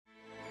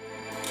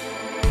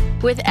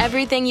With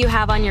everything you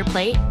have on your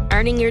plate,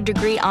 earning your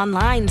degree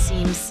online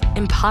seems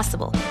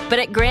impossible. But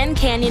at Grand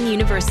Canyon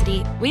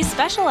University, we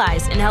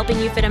specialize in helping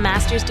you fit a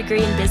master's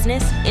degree in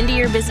business into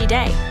your busy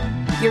day.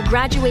 Your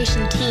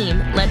graduation team,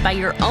 led by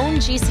your own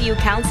GCU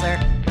counselor,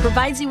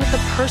 provides you with the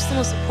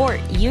personal support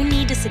you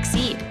need to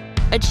succeed.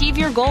 Achieve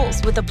your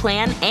goals with a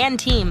plan and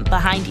team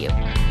behind you.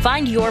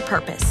 Find your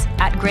purpose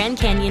at Grand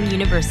Canyon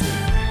University.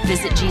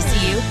 Visit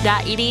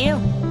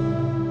gcu.edu.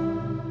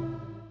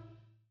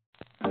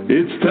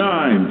 It's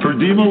time for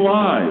DEMA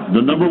Live, the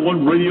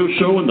 #1 radio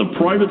show in the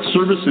private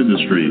service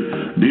industry.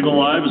 DEMA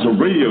Live is a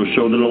radio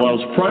show that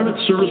allows private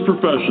service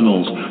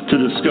professionals to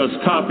discuss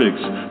topics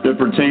that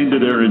pertain to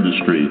their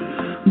industry.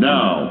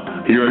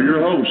 Now, here are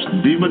your hosts,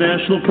 DEMA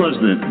National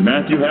President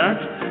Matthew Hack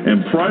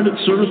and private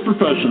service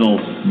professional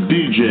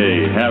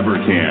DJ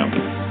Haverkamp.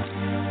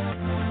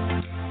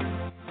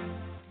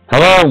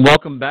 Hello, and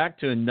welcome back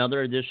to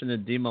another edition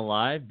of DEMA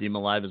Live. DEMA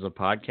Live is a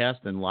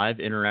podcast and live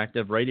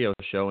interactive radio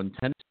show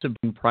intended to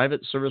bring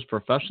private service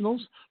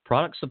professionals,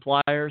 product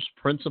suppliers,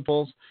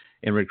 principals,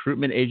 and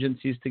recruitment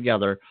agencies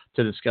together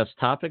to discuss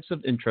topics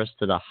of interest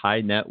to the high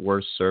net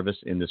worth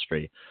service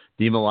industry.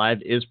 DEMA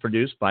Live is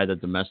produced by the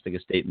Domestic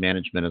Estate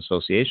Management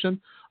Association,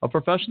 a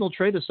professional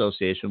trade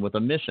association with a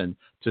mission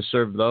to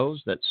serve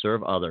those that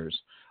serve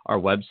others. Our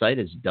website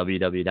is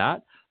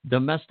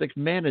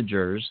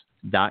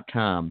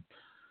www.domesticmanagers.com.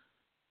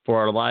 For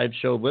our live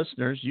show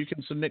listeners, you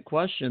can submit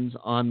questions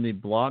on the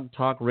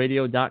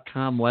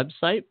blogtalkradio.com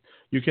website.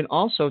 You can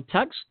also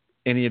text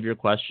any of your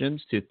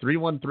questions to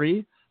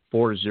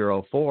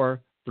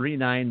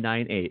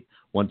 313-404-3998.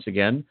 Once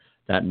again,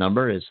 that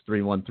number is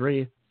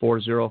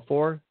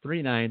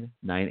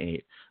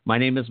 313-404-3998. My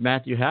name is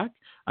Matthew Hack.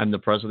 I'm the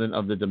president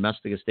of the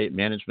Domestic Estate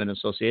Management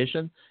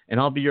Association, and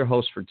I'll be your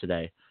host for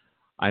today.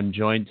 I'm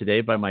joined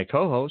today by my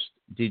co-host,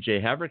 DJ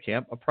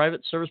Haverkamp, a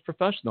private service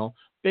professional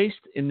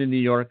based in the New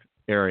York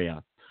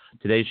area.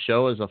 Today's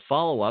show is a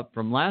follow-up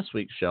from last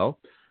week's show.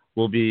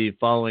 We'll be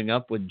following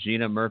up with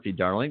Gina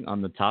Murphy-Darling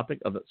on the topic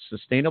of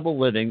sustainable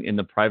living in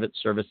the private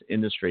service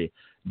industry.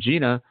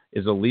 Gina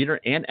is a leader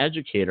and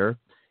educator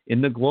in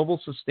the global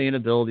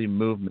sustainability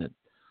movement.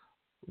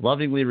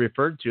 Lovingly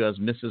referred to as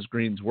Mrs.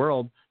 Green's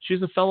World,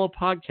 she's a fellow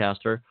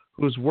podcaster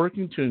who is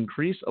working to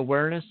increase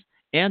awareness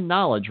and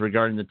knowledge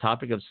regarding the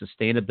topic of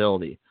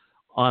sustainability.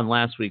 On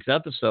last week's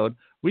episode,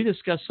 we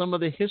discussed some of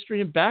the history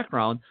and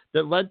background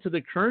that led to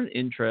the current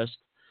interest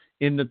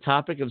in the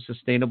topic of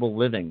sustainable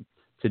living.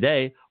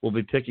 Today, we'll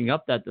be picking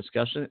up that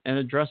discussion and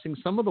addressing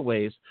some of the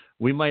ways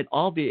we might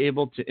all be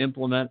able to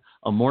implement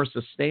a more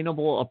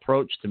sustainable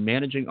approach to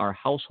managing our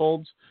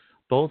households,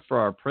 both for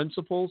our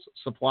principals,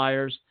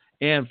 suppliers,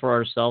 and for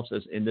ourselves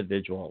as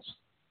individuals.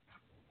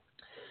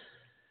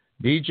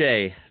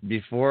 DJ,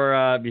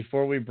 before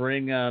we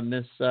bring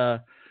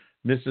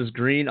Mrs.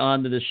 Green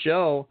onto the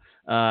show,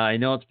 I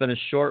know it's been a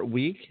short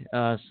week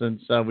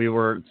since we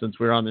were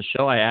on the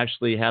show. I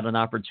actually had an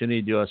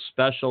opportunity to do a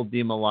special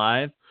DEMA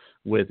Live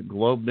with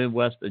Globe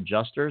Midwest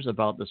adjusters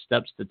about the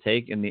steps to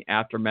take in the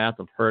aftermath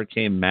of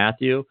Hurricane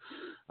Matthew.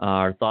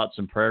 Our thoughts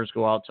and prayers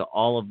go out to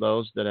all of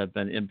those that have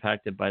been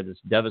impacted by this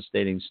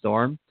devastating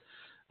storm.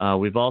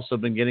 We've also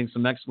been getting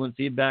some excellent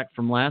feedback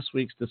from last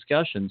week's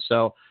discussion.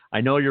 So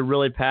I know you're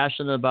really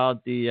passionate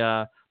about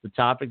the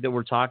topic that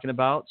we're talking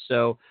about.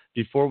 So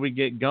before we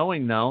get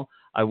going, though,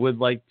 I would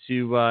like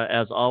to,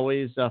 as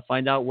always,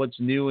 find out what's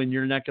new in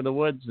your neck of the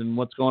woods and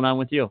what's going on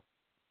with you.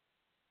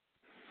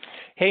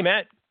 Hey,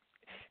 Matt.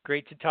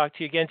 Great to talk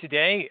to you again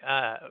today.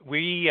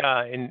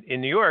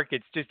 In New York,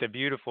 it's just a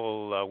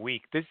beautiful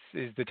week. This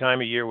is the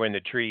time of year when the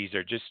trees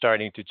are just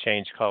starting to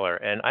change color.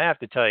 And I have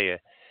to tell you,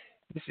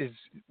 this is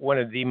one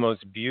of the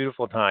most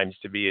beautiful times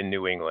to be in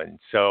New England.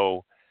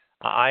 So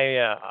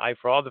I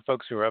for all the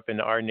folks who are up in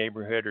our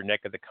neighborhood or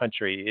neck of the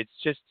country,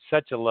 it's just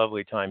such a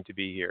lovely time to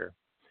be here.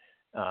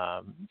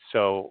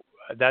 So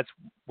that's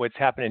what's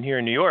happening here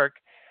in New York.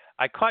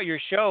 I caught your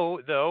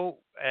show, though,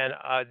 and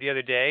the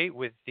other day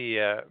with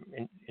the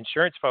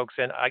insurance folks,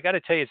 and I got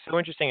to tell you, it's so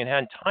interesting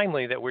and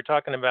timely that we're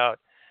talking about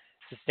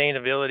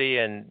sustainability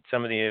and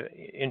some of the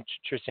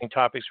interesting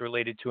topics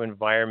related to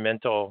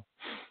environmental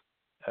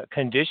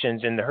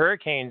conditions. And the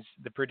hurricanes,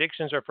 the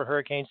predictions are for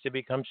hurricanes to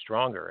become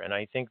stronger. And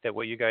I think that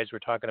what you guys were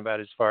talking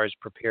about as far as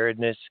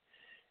preparedness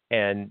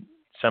and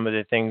some of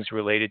the things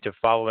related to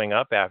following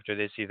up after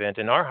this event,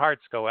 and our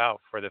hearts go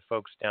out for the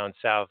folks down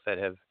south that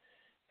have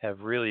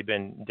really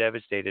been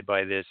devastated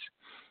by this.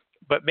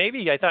 But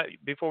maybe I thought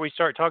before we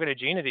start talking to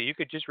Gina that you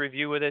could just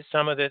review with us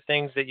some of the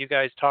things that you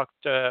guys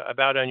talked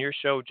about on your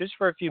show just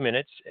for a few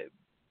minutes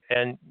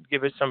and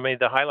give us some of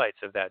the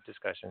highlights of that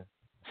discussion.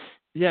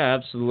 Yeah,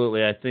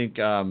 absolutely. I think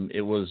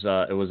it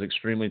was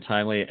extremely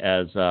timely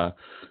as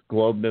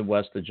Globe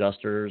Midwest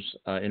Adjusters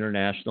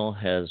International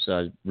has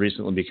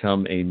recently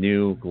become a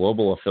new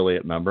global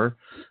affiliate member.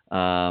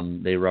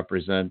 They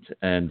represent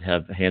and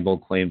have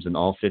handled claims in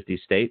all 50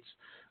 states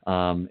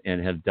and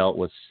have dealt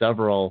with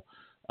several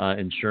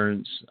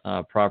insurance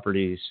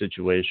property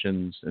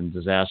situations and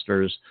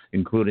disasters,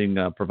 including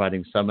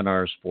providing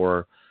seminars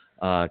for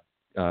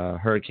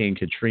Hurricane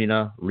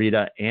Katrina,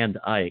 Rita, and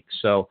Ike.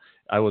 So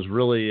I was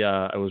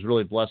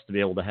really blessed to be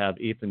able to have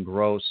Ethan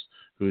Gross,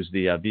 who's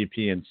the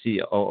VP and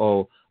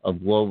COO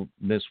of Globe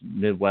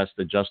Midwest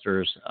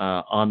Adjusters,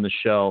 on the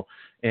show.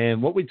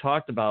 And what we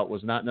talked about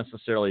was not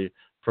necessarily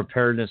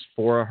preparedness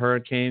for a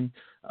hurricane,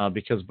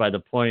 because by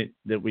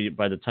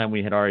the time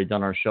we had already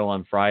done our show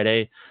on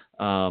Friday,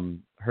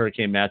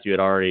 Hurricane Matthew had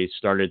already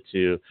started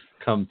to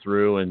come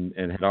through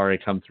and had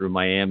already come through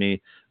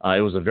Miami.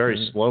 It was a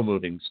very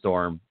slow-moving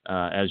storm,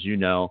 as you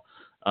know,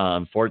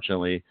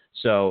 unfortunately.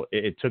 So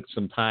it took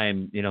some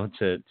time,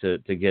 to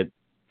get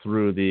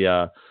through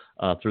the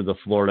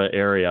Florida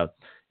area.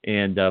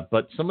 And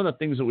but some of the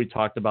things that we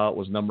talked about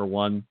was, number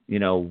one,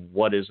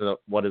 what is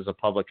a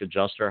public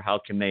adjuster? How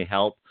can they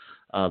help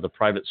the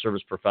private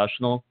service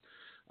professional?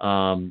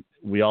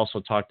 We also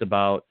talked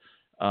about,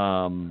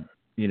 what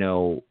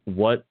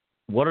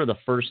are the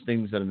first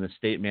things that an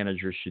estate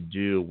manager should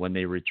do when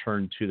they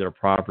return to their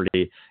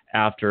property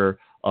after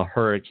a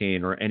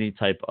hurricane or any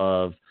type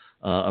of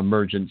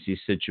emergency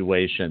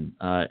situation,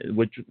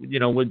 which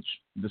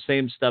the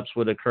same steps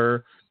would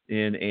occur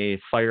in a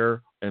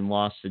fire and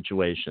loss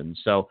situation.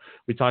 So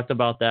we talked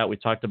about that. We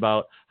talked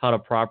about how to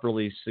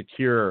properly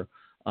secure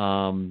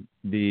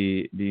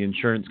the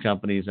insurance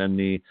companies and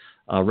the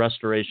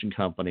restoration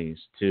companies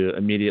to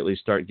immediately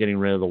start getting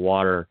rid of the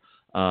water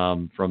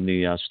from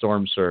the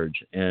storm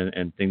surge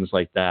and things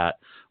like that.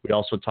 We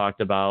also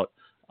talked about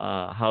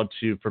how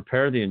to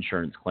prepare the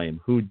insurance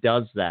claim. Who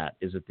does that?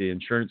 Is it the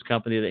insurance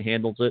company that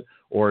handles it,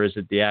 or is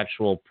it the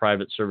actual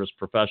private service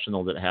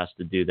professional that has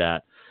to do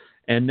that?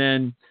 And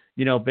then,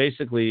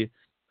 basically,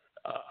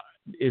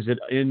 is it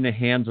in the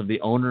hands of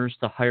the owners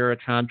to hire a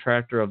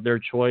contractor of their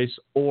choice,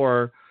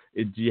 or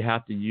do you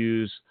have to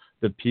use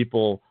the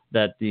people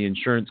that the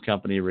insurance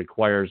company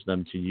requires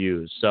them to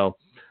use? So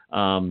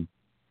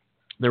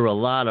there were a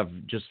lot of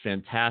just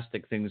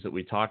fantastic things that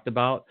we talked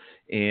about,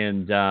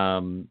 and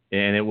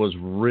it was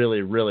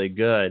really, really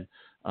good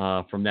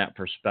from that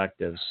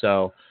perspective.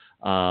 So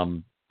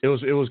it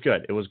was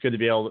good. It was good to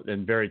be able to,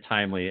 and very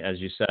timely, as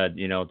you said,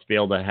 to be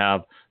able to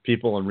have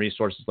people and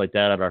resources like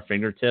that at our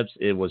fingertips.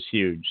 It was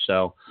huge.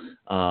 So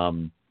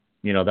that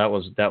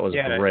was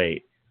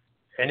great.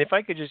 And if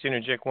I could just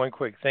interject one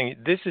quick thing,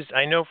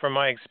 I know from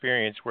my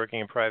experience working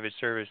in private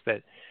service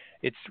that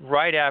it's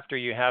right after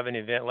you have an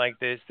event like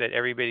this that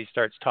everybody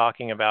starts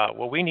talking about,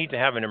 well, we need to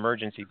have an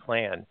emergency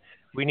plan.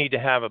 We need to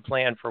have a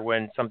plan for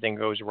when something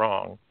goes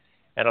wrong.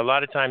 And a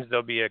lot of times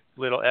there'll be a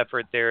little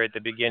effort there at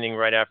the beginning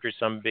right after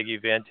some big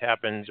event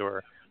happens,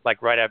 or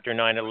like right after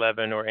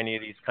 9/11 or any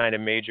of these kind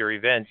of major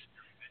events.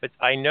 But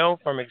I know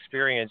from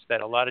experience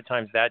that a lot of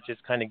times that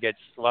just kind of gets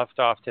sloughed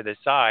off to the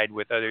side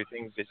with other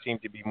things that seem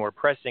to be more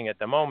pressing at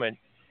the moment.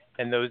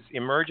 And those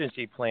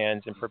emergency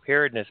plans and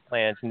preparedness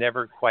plans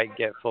never quite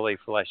get fully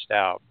fleshed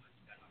out.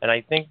 And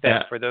I think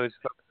that for those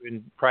folks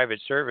in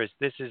private service,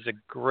 this is a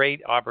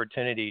great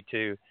opportunity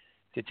to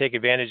take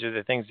advantage of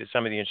the things that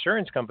some of the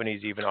insurance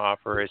companies even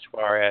offer as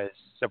far as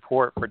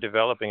support for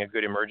developing a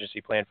good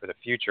emergency plan for the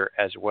future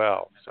as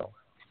well. So.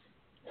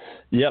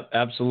 Yep,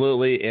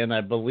 absolutely. And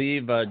I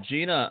believe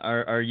Gina,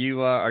 are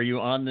you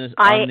on this?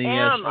 I on the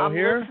am. show I'm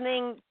here?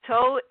 listening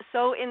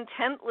so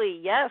intently.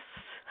 Yes.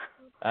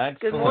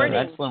 Excellent. Good morning.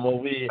 Excellent.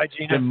 Well, Hi,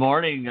 Gina. Good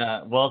morning.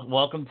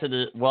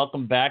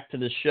 Welcome back to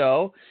the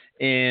show.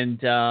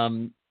 And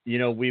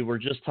we were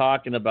just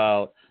talking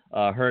about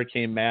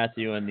Hurricane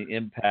Matthew and the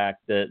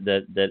impact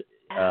that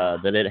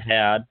it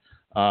had.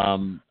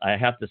 I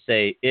have to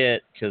say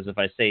it, because if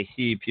I say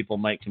he, people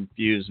might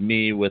confuse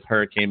me with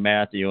Hurricane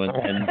Matthew, and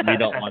we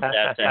don't want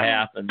that to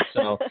happen.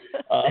 So,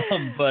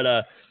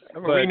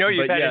 we know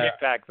you've had an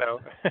impact, though.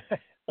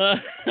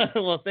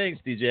 Well,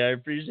 thanks, DJ. I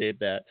appreciate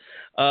that.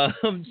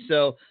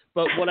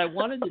 But what I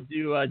wanted to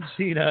do,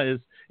 Gina,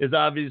 is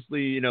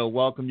obviously,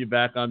 welcome you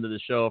back onto the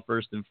show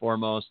first and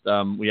foremost.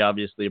 We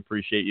obviously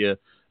appreciate you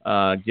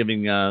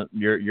giving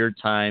your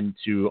time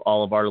to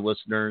all of our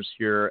listeners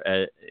here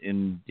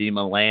in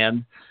DEMA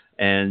land,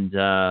 and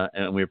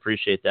we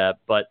appreciate that.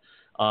 But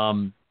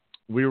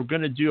we were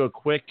going to do a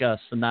quick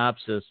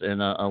synopsis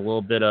and a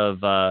little bit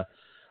of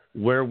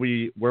where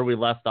we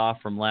left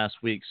off from last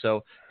week.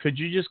 So could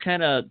you just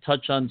kind of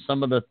touch on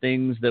some of the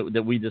things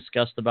that we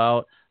discussed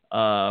about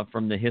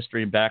from the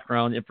history and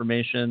background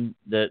information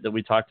that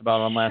we talked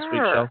about on last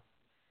week's show?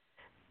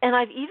 And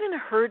I've even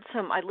heard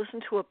I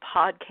listened to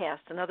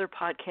another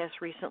podcast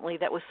recently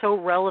that was so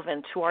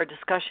relevant to our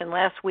discussion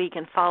last week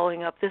and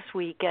following up this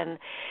week. And,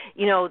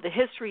 the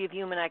history of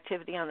human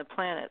activity on the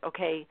planet.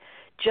 Okay,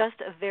 just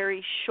a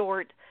very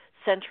short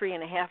century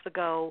and a half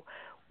ago,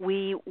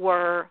 we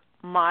were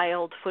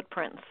mild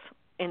footprints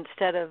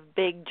instead of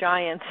big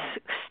giants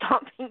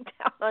stomping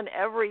down on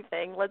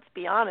everything, let's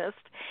be honest.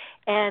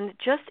 And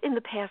just in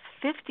the past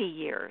 50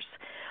 years,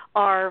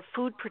 our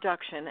food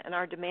production and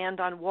our demand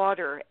on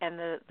water and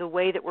the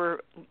way that we're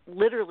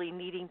literally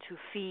needing to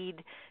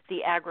feed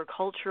the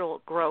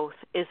agricultural growth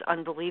is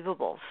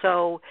unbelievable.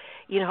 So,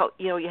 you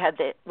had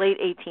the late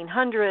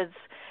 1800s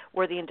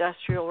where the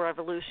Industrial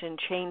Revolution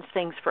changed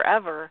things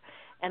forever.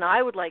 And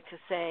I would like to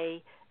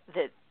say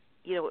that,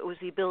 it was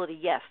the ability,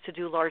 yes, to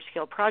do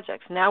large-scale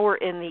projects. Now we're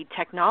in the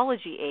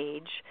technology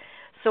age,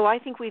 so I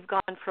think we've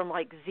gone from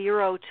like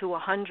 0 to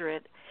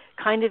 100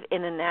 kind of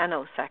in a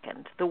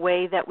nanosecond, the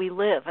way that we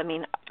live. I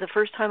mean, the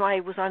first time I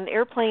was on an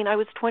airplane, I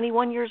was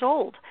 21 years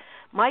old.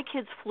 My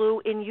kids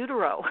flew in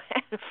utero,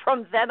 and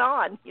from then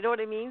on, you know what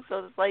I mean? So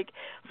it's like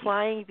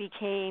flying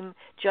became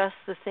just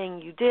the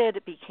thing you did.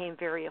 It became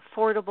very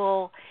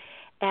affordable,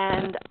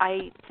 and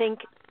I think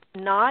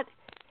not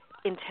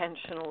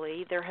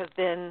intentionally, there have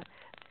been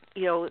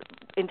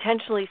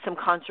intentionally some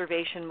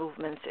conservation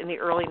movements in the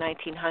early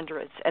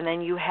 1900s, and then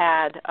you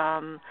had,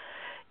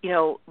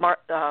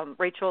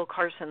 Rachel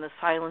Carson, The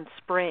Silent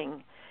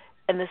Spring.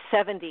 In the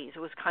 70s, it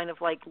was kind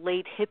of like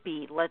late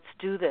hippie, let's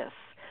do this.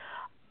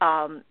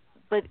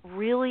 But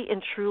really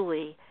and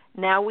truly,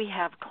 now we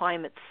have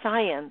climate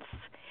science,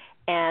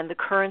 and the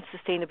current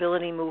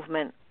sustainability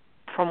movement,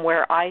 from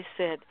where I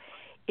sit,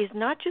 is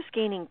not just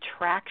gaining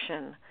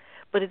traction,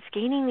 but it's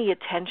gaining the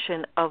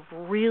attention of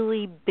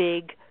really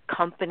big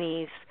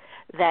companies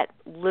that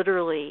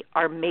literally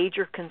are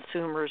major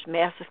consumers,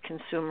 massive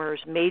consumers,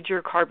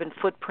 major carbon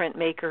footprint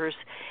makers,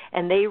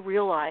 and they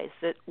realize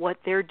that what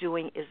they're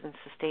doing isn't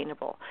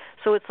sustainable.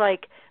 So it's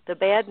like the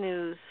bad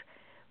news,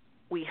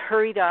 we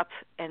hurried up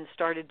and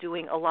started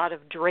doing a lot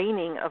of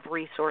draining of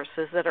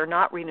resources that are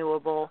not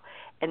renewable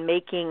and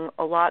making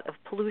a lot of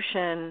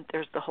pollution.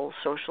 There's the whole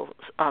social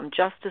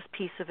justice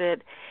piece of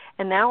it.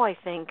 And now I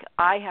think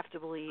I have to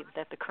believe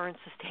that the current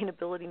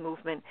sustainability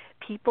movement,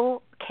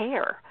 people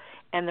care,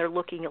 and they're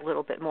looking a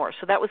little bit more.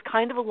 So that was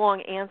kind of a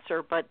long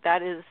answer, but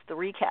that is the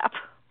recap.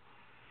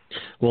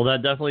 Well,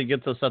 that definitely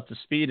gets us up to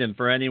speed. And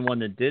for anyone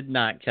that did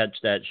not catch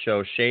that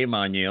show, shame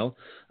on you.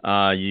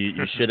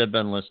 You should have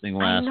been listening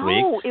last week.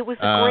 I know, it was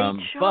a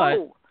great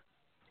show.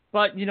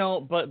 But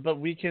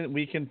we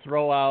can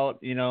throw out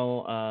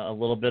a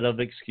little bit of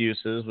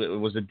excuses. It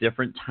was a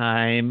different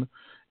time,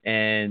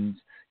 and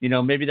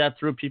maybe that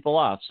threw people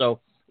off. So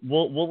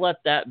we'll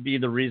let that be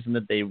the reason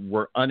that they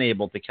were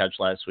unable to catch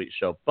last week's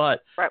show.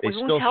 But right, they we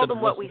still won't tell should them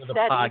have what listened we to the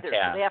said podcast.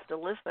 either, so they have to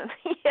listen.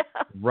 Yeah.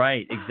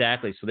 Right,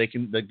 exactly. So they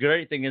can. The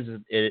great thing is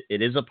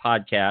it is a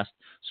podcast.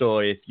 So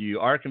if you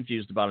are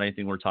confused about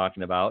anything we're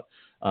talking about,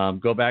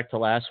 go back to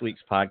last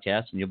week's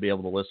podcast and you'll be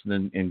able to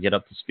listen and get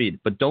up to speed.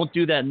 But don't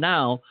do that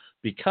now,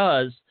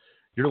 because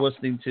you're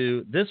listening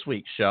to this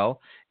week's show.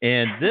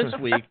 And this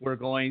week we're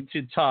going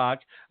to talk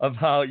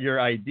about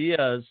your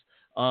ideas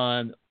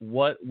on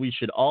what we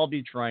should all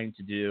be trying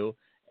to do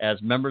as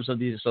members of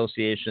the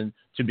association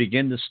to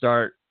begin to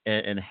start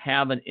and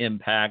have an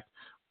impact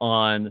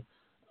on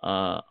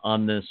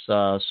this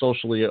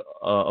socially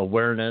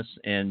awareness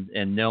and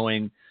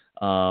knowing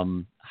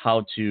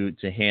how to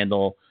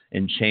handle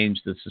and change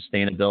the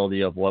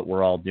sustainability of what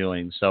we're all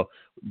doing. So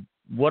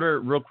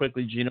real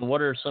quickly, Gina,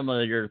 what are some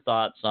of your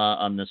thoughts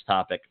on this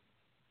topic?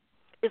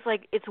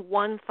 It's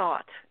one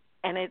thought,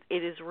 and it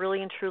is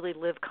really and truly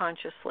live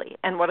consciously.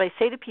 And what I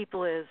say to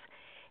people is,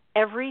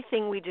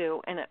 everything we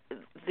do, and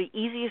the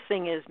easiest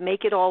thing is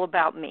make it all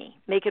about me,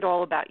 make it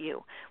all about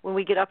you. When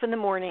we get up in the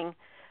morning,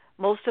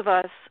 most of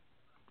us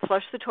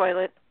flush the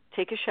toilet,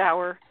 take a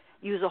shower,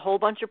 use a whole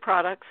bunch of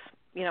products,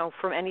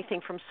 from anything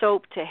from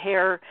soap to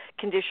hair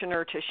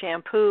conditioner to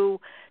shampoo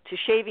to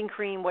shaving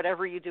cream,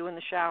 whatever you do in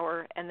the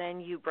shower, and then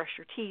you brush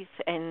your teeth.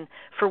 And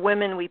for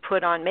women, we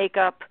put on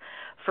makeup.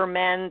 For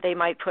men, they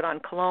might put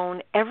on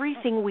cologne.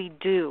 Everything we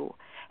do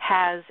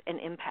has an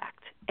impact.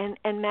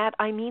 And Matt,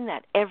 I mean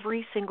that.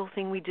 Every single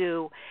thing we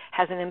do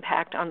has an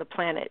impact on the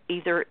planet.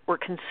 Either we're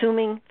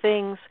consuming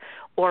things,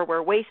 or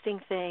we're wasting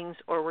things,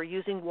 or we're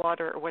using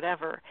water, or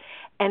whatever.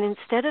 And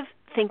instead of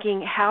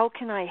thinking, how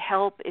can I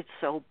help? It's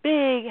so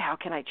big. How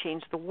can I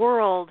change the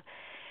world?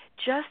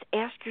 Just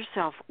ask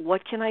yourself,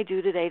 what can I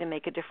do today to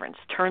make a difference?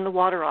 Turn the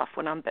water off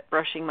when I'm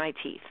brushing my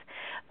teeth.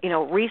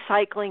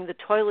 Recycling the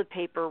toilet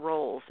paper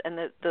rolls and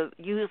the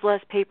use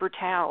less paper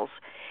towels.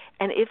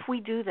 And if we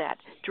do that,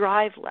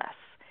 drive less.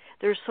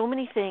 There's so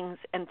many things,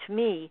 and to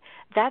me,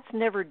 that's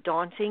never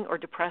daunting or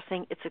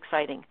depressing. It's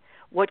exciting.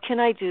 What can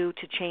I do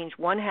to change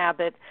one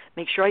habit?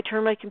 Make sure I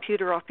turn my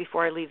computer off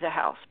before I leave the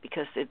house,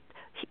 because it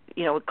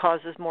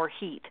causes more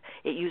heat.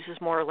 It uses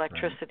more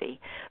electricity.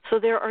 Right. So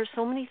there are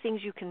so many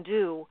things you can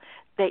do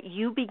that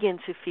you begin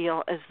to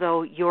feel as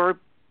though you're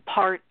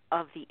part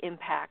of the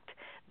impact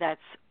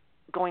that's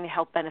going to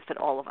help benefit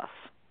all of us.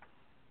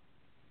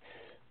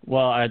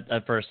 Well,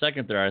 for a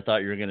second there, I thought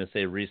you were going to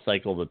say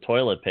recycle the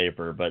toilet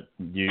paper, but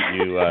you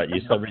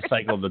said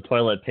recycle the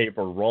toilet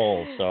paper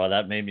roll, so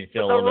that made me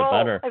feel a little bit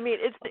better. I mean,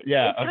 it's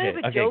kind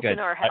of a joke in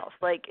our house.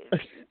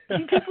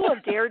 People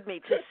have dared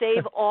me to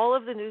save all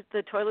of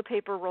the toilet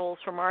paper rolls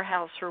from our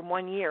house for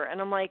 1 year,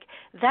 and I'm like,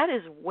 that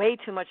is way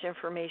too much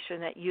information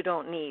that you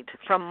don't need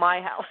from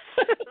my house.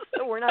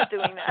 So we're not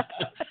doing that.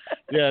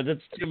 Yeah,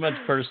 that's too much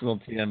personal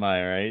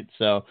TMI, right?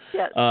 So,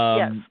 yes. All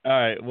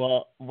right.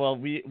 Well,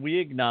 we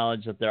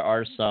acknowledge that there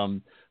are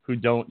some who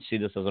don't see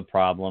this as a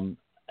problem,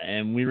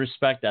 and we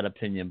respect that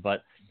opinion.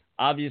 But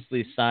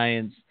obviously,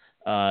 science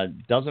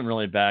doesn't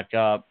really back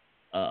up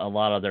a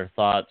lot of their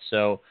thoughts.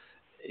 So,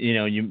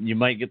 you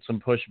might get some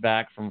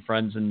pushback from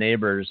friends and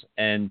neighbors,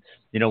 and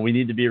we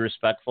need to be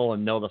respectful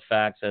and know the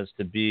facts as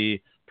to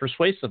be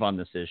persuasive on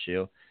this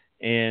issue,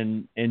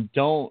 and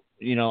don't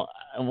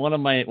one of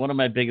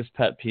my biggest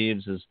pet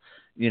peeves is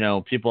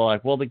people are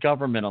like, well, the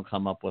government will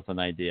come up with an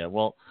idea.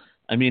 Well,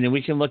 I mean, and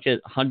we can look at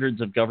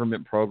hundreds of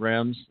government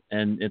programs,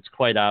 and it's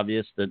quite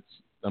obvious that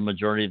a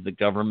majority of the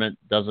government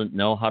doesn't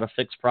know how to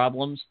fix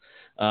problems,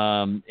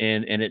 and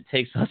it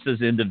takes us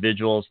as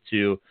individuals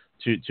to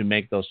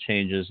make those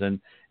changes.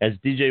 And as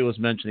DJ was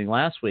mentioning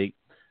last week,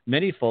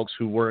 many folks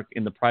who work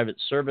in the private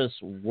service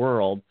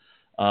world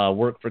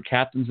work for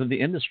captains of the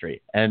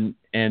industry, and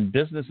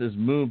business is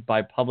moved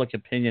by public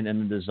opinion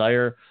and the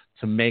desire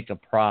to make a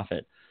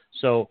profit.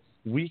 So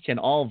we can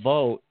all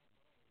vote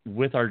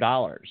with our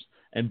dollars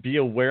and be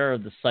aware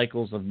of the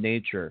cycles of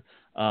nature,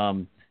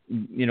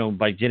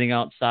 by getting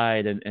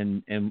outside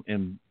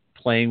and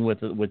playing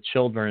with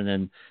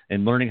children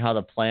and learning how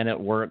the planet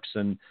works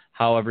and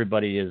how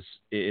everybody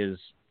is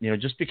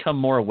just become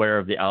more aware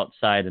of the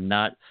outside and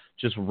not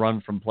just run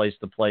from place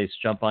to place,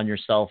 jump on your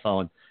cell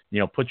phone,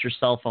 put your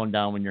cell phone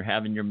down when you're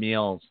having your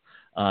meals,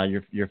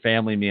 your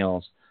family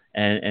meals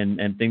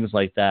and things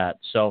like that.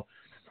 So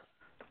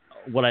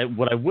what I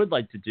would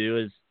like to do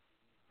is,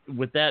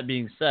 with that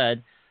being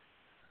said,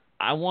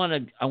 I want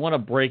to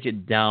break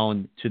it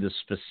down to the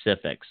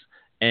specifics.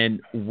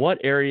 And what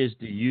areas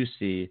do you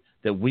see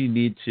that we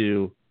need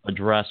to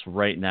address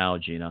right now,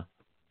 Gina?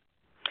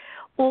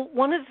 Well,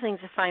 one of the things,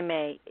 if I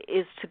may,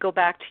 is to go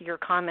back to your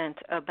comment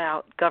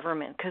about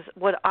government, because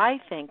what I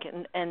think,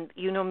 and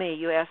you know me,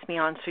 you asked me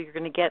on, so you're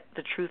going to get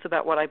the truth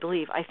about what I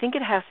believe. I think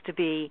there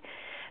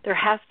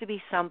has to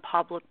be some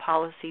public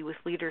policy with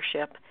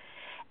leadership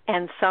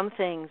and some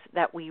things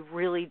that we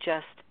really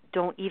just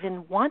don't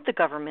even want the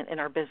government in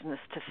our business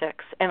to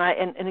fix. And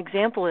an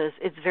example is,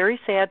 it's very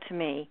sad to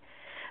me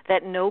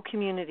that no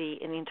community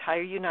in the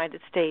entire United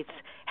States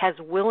has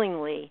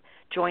willingly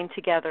joined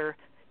together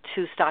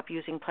to stop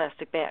using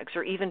plastic bags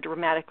or even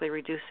dramatically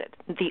reduce it.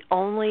 The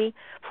only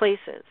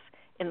places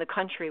in the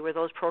country where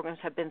those programs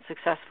have been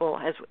successful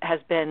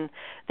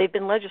they've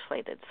been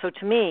legislated. So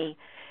to me,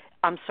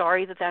 I'm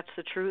sorry that that's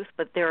the truth,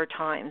 but there are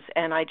times.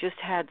 And I just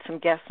had some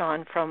guests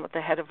on from the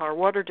head of our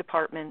water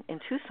department in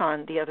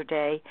Tucson the other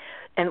day,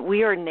 and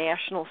we are a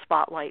national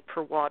spotlight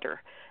for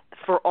water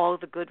for all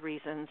of the good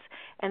reasons.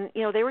 And,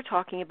 they were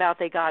talking about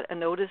they got a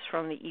notice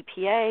from the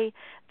EPA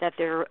that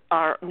there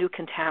are new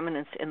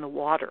contaminants in the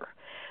water.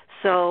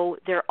 So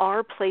there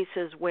are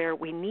places where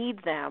we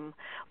need them,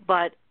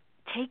 but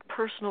take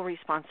personal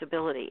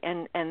responsibility.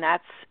 And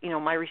that's,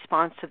 my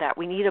response to that.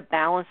 We need a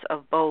balance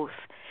of both.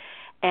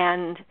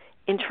 And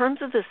in terms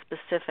of the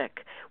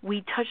specific,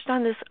 we touched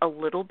on this a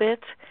little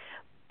bit,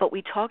 but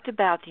we talked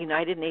about the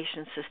United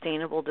Nations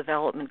Sustainable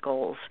Development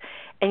Goals.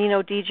 And,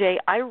 DJ,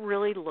 I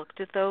really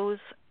looked at those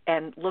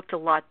and looked a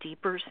lot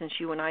deeper since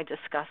you and I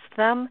discussed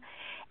them,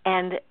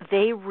 and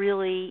they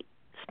really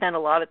spent a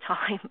lot of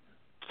time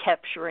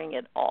capturing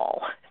it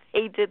all.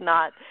 They did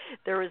not.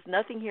 There was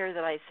nothing here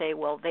that I say,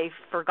 well, they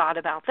forgot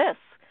about this.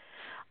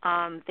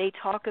 They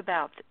talk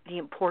about the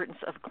importance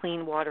of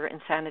clean water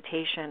and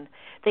sanitation.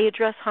 They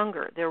address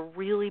hunger. They're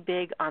really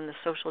big on the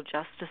social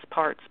justice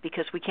parts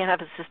because we can't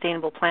have a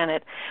sustainable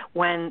planet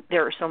when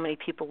there are so many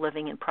people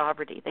living in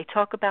poverty. They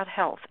talk about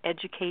health,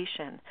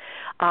 education,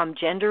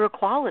 gender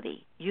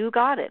equality. You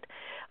got it.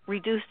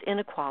 Reduced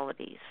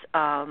inequalities,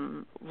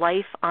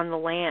 life on the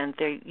land,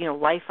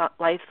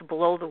 life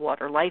below the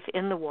water, life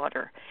in the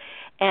water.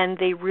 And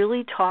they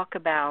really talk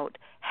about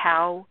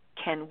how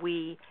can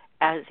we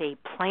as a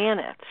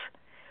planet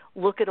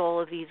look at all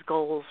of these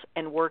goals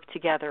and work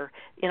together.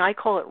 And I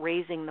call it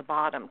raising the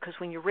bottom, because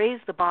when you raise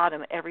the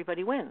bottom,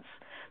 everybody wins.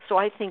 So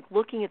I think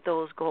looking at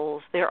those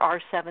goals, there are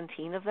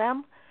 17 of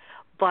them,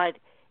 but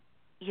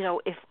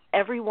if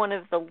every one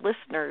of the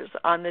listeners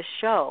on this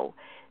show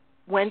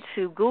went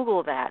to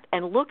Google that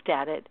and looked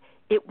at it,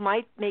 it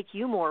might make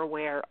you more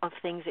aware of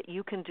things that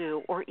you can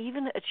do, or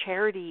even a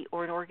charity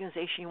or an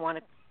organization you want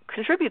to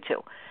contribute to,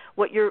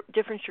 what your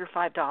difference your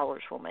 $5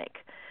 will make.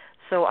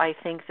 So I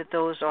think that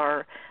those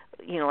are,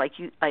 like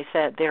I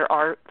said, there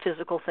are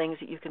physical things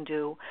that you can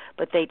do,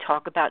 but they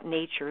talk about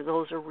nature.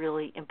 Those are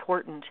really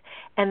important.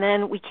 And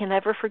then we can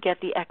never forget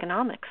the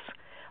economics.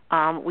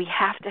 We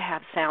have to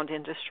have sound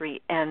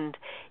industry and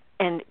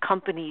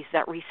companies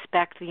that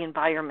respect the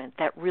environment,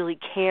 that really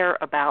care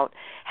about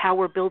how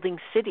we're building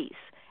cities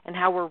and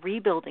how we're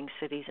rebuilding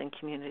cities and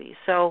communities.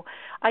 So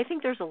I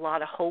think there's a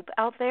lot of hope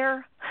out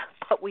there,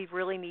 but we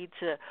really need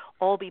to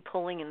all be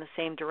pulling in the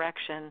same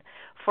direction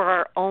for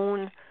our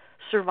own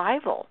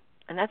survival.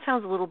 And that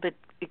sounds a little bit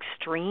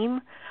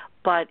extreme,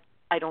 but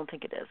I don't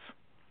think it is.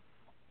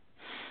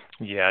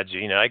 Yeah,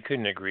 Gina, I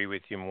couldn't agree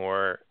with you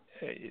more.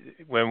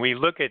 When we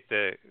look at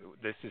the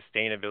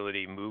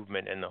sustainability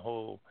movement and the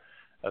whole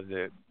of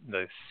the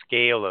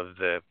scale of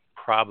the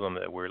problem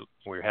that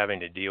we're having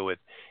to deal with,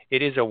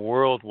 it is a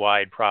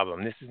worldwide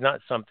problem. This is not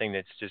something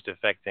that's just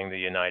affecting the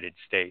United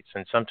States.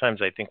 And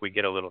sometimes I think we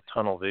get a little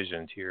tunnel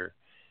visioned here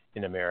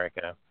in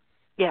America.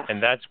 Yes.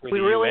 And that's where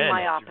we're really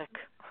myopic.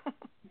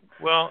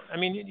 Well, I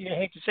mean, you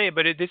hate to say it,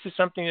 but this is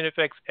something that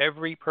affects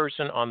every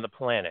person on the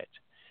planet.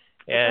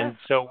 And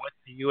so what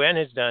the UN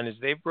has done is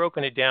they've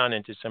broken it down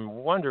into some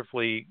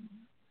wonderfully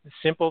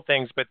simple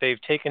things, but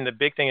they've taken the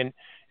big thing.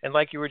 And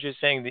like you were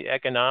just saying, the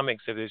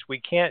economics of this, we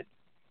can't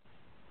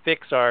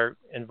fix our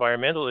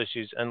environmental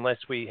issues unless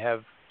we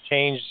have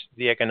changed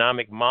the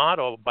economic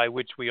model by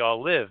which we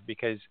all live,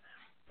 because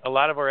a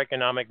lot of our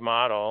economic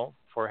model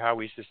for how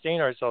we sustain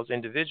ourselves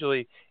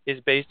individually is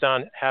based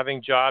on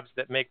having jobs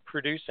that make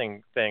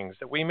producing things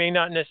that we may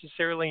not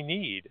necessarily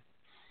need.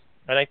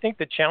 And I think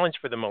the challenge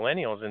for the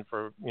millennials and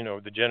for,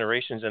 the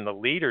generations and the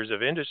leaders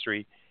of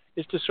industry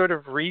is to sort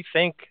of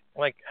rethink,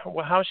 like,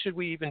 well, how should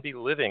we even be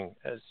living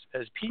as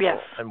people,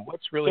 and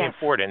what's really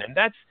important? And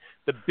that's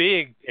the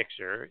big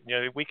picture.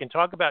 We can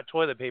talk about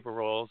toilet paper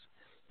rolls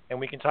and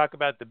we can talk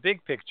about the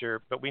big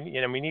picture, but we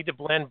need to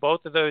blend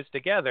both of those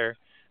together.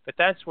 But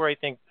that's where I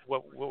think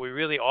what we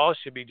really all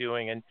should be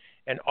doing. And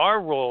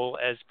our role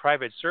as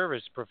private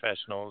service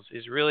professionals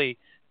is really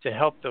to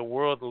help the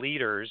world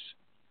leaders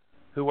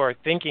who are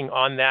thinking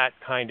on that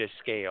kind of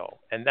scale.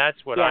 And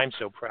that's what I'm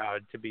so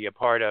proud to be a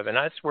part of. And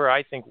that's where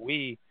I think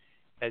we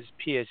as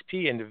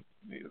PSP and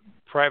the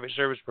private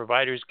service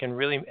providers can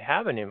really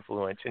have an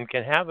influence and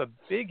can have a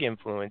big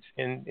influence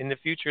in the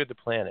future of the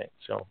planet.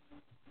 So.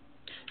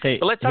 Hey,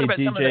 but let's talk about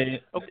DJ, some of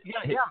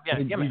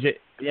the...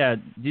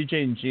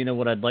 DJ and Gina,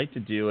 what I'd like to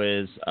do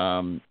is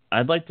I'm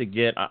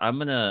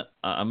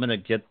gonna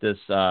get this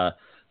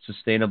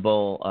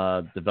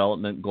sustainable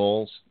development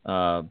goals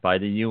by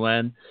the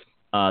UN,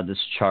 this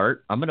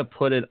chart. I'm gonna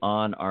put it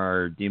on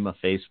our DEMA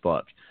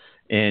Facebook.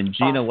 And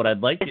Gina, what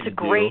I'd like you to do... It's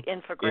a great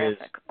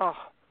infographic.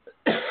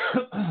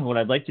 What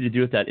I'd like you to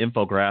do with that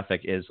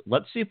infographic is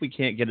let's see if we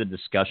can't get a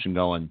discussion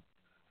going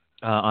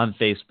on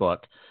Facebook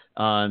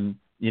on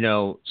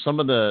some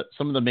of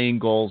the main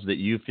goals that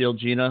you feel,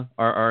 Gina,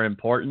 are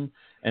important,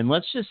 and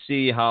let's just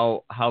see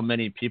how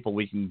many people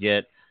we can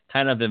get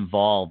kind of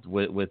involved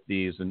with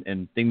these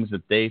and things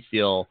that they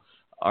feel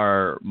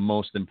are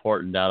most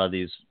important out of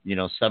these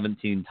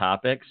 17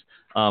 topics.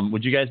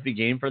 Would you guys be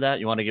game for that?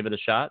 You want to give it a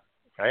shot?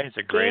 Right, it's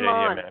a great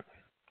idea, man.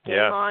 Game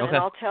on, and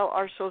I'll tell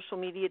our social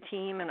media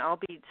team, and I'll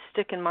be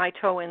sticking my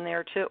toe in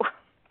there too.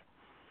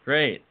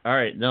 Great. All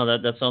right. No,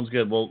 that sounds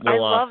good. I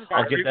love that.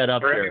 I'll get that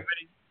up here.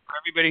 For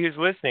everybody who's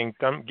listening,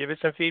 come give us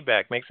some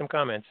feedback, make some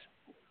comments.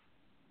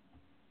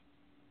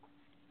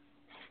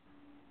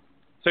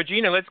 So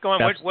Gina, let's go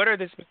on. What are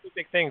the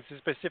specific things, the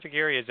specific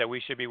areas that we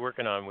should be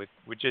working on with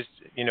just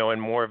in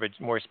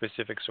more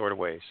specific sort of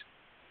ways?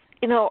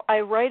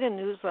 I write a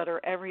newsletter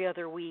every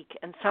other week,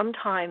 and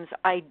sometimes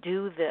I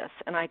do this,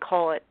 and I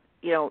call it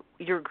your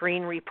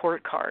green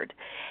report card.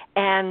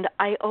 And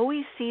I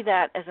always see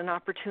that as an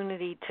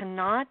opportunity to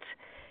not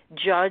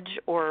judge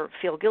or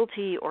feel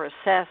guilty or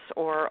assess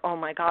or, oh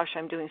my gosh,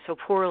 I'm doing so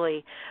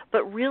poorly,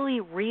 but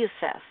really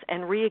reassess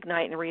and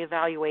reignite and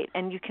reevaluate.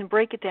 And you can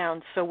break it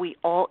down so we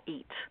all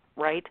eat,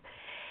 right?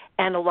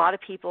 And a lot of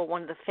people,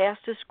 one of the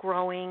fastest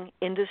growing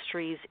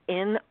industries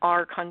in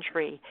our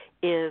country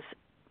is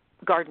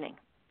gardening.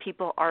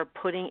 People are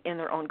putting in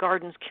their own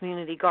gardens,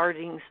 community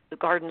gardens. The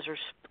gardens are,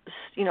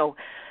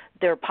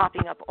 they're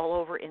popping up all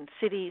over in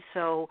cities.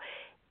 So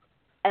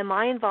am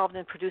I involved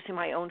in producing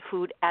my own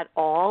food at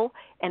all?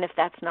 And if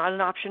that's not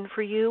an option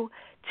for you,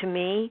 to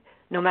me,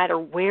 no matter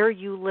where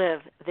you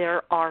live,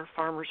 there are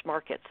farmers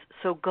markets.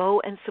 So go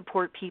and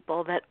support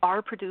people that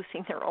are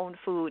producing their own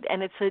food.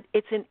 And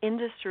it's an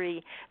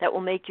industry that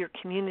will make your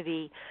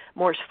community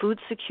more food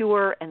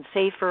secure and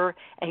safer,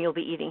 and you'll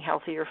be eating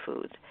healthier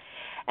food.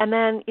 And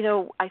then,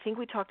 I think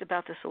we talked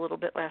about this a little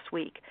bit last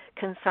week,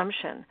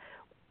 consumption.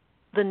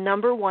 The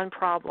number one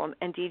problem,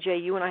 and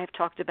DJ, you and I have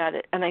talked about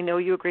it, and I know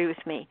you agree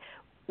with me,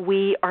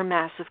 we are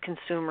massive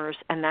consumers,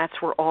 and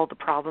that's where all the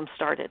problems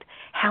started.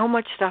 How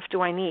much stuff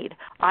do I need?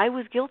 I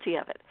was guilty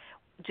of it.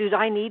 Did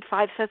I need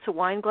 5 sets of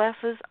wine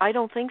glasses? I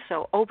don't think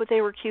so. Oh, but they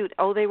were cute.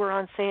 Oh, they were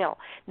on sale.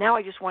 Now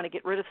I just want to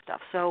get rid of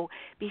stuff. So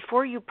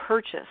before you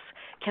purchase,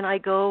 can I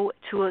go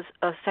to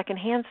a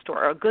secondhand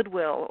store, a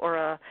Goodwill, or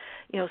a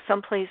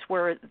someplace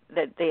where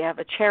that they have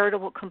a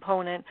charitable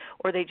component,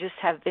 or they just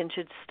have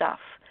vintage stuff?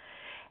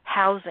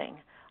 Housing.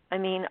 I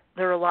mean,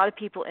 there are a lot of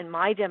people in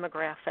my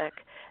demographic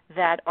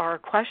that are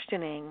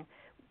questioning,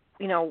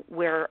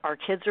 where our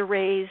kids are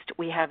raised.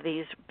 We have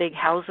these big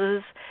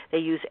houses. They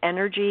use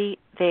energy.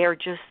 They are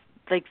just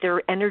like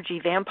they're energy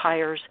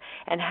vampires.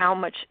 And how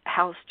much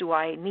house do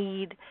I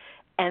need?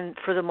 And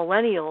for the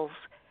millennials,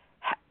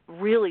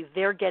 really,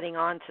 they're getting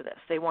on to this.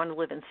 They want to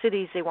live in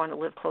cities. They want to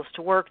live close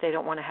to work. They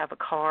don't want to have a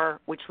car,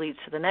 which leads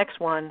to the next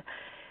one.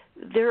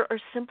 There are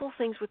simple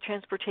things with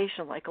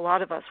transportation, like a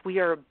lot of us. We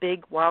are a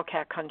big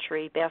Wildcat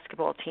Country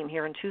basketball team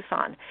here in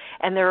Tucson,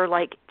 and there are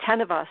like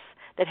 10 of us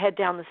that head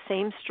down the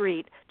same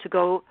street to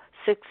go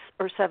 6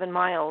 or 7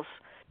 miles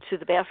to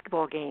the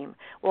basketball game.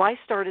 Well, I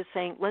started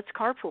saying, let's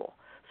carpool.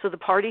 So the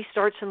party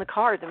starts in the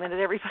car the minute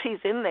everybody's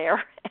in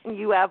there, and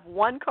you have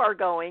one car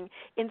going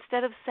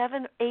instead of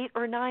 7, 8,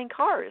 or 9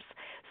 cars.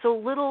 So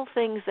little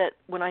things that,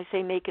 when I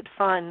say make it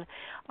fun,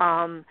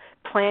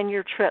 plan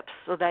your trips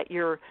so that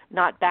you're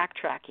not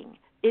backtracking.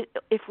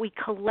 If we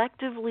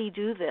collectively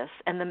do this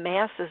and the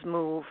masses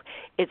move,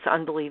 it's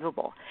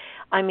unbelievable.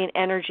 I mean,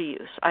 energy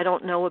use. I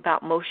don't know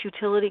about most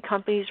utility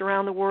companies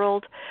around the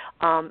world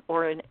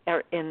or in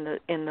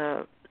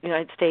the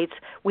United States.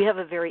 We have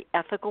a very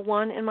ethical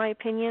one, in my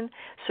opinion.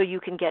 So you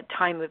can get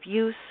time of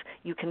use.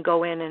 You can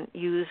go in and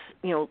use,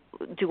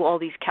 do all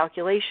these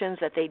calculations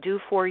that they do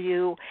for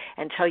you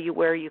and tell you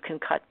where you can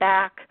cut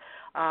back.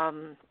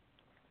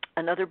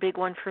 Another big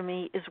one for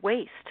me is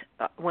waste.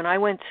 When I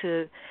went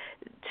to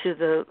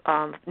the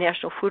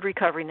National Food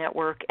Recovery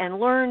Network and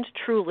learned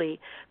truly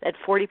that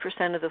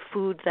 40% of the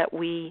food that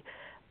we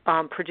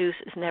produce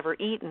is never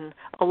eaten,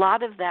 a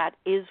lot of that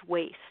is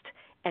waste,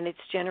 and it's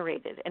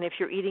generated. And if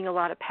you're eating a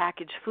lot of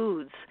packaged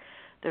foods,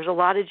 there's a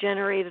lot of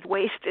generated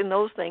waste in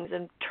those things,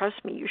 and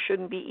trust me, you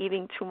shouldn't be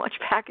eating too much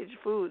packaged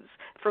foods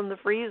from the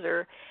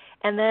freezer.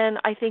 And then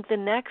I think the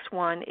next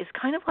one is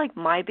kind of like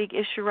my big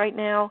issue right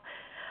now.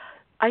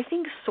 I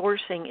think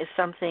sourcing is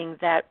something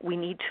that we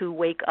need to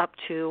wake up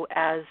to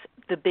as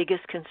the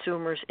biggest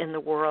consumers in the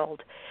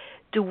world.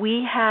 Do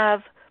we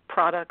have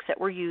products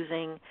that we're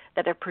using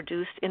that are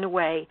produced in a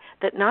way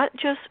that not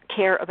just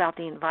care about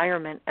the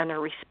environment and are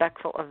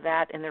respectful of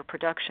that in their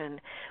production,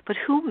 but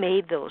who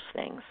made those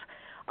things?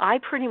 I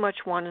pretty much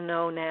want to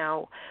know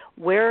now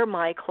where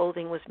my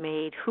clothing was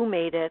made, who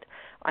made it.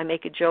 I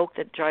make a joke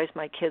that drives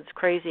my kids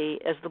crazy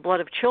as the blood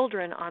of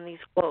children on these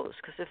clothes,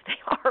 because if they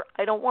are,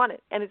 I don't want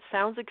it. And it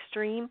sounds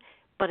extreme,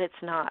 but it's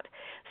not.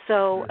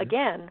 So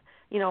again,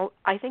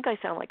 I think I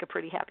sound like a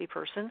pretty happy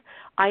person.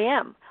 I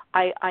am.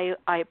 I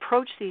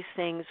approach these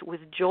things with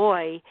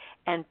joy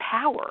and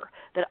power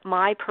that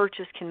my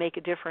purchase can make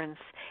a difference,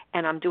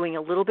 and I'm doing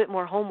a little bit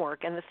more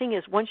homework. And the thing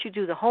is, once you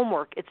do the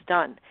homework, it's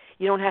done.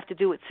 You don't have to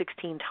do it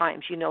 16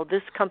 times.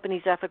 This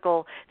company's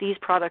ethical, these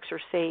products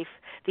are safe,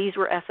 these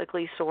were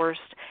ethically sourced,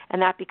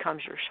 and that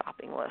becomes your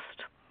shopping list.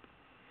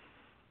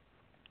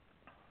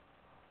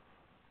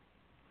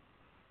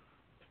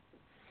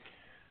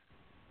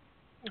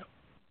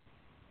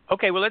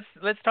 Okay, well,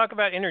 let's talk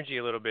about energy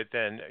a little bit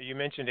then. You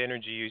mentioned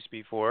energy use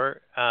before.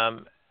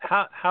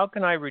 How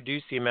can I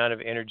reduce the amount of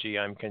energy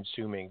I'm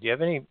consuming? Do you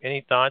have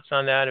any thoughts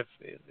on that, if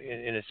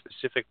in a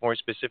more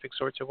specific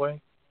sorts of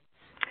way?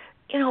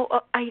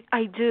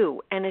 I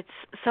do, and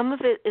some of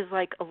it is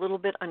like a little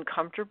bit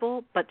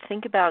uncomfortable. But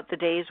think about the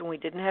days when we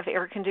didn't have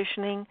air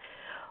conditioning.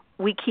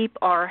 We keep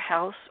our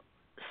house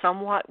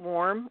somewhat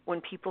warm when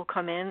people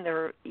come in.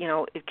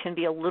 It can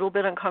be a little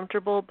bit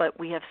uncomfortable, but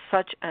we have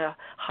such a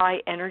high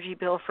energy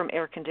bill from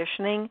air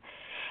conditioning.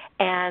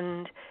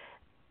 And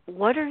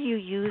what are you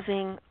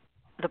using?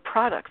 The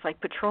products,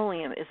 like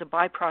petroleum, is a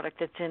byproduct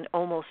that's in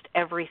almost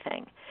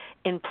everything,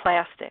 in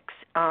plastics,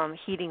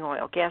 heating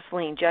oil,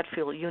 gasoline, jet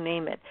fuel, you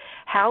name it.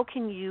 How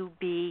can you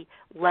be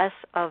less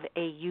of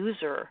a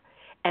user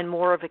and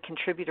more of a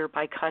contributor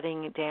by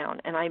cutting it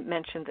down? And I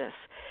mentioned this.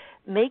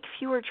 Make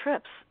fewer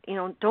trips.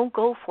 Don't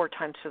go 4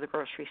 times to the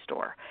grocery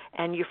store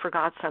and you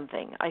forgot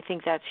something. I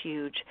think that's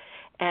huge.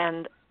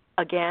 And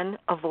again,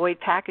 avoid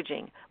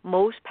packaging.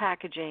 Most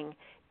packaging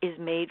is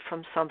made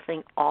from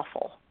something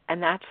awful.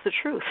 And that's the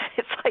truth.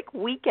 It's like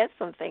we get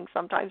some things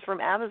sometimes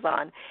from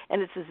Amazon,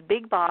 and it's this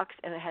big box,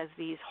 and it has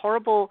these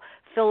horrible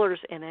fillers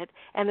in it,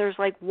 and there's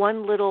like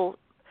one little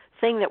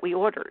thing that we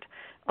ordered.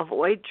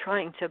 Avoid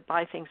trying to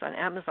buy things on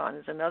Amazon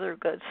is another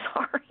good,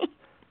 sorry.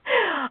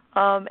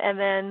 And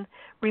then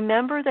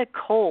remember that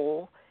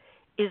coal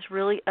is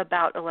really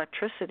about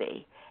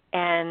electricity.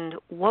 And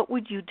what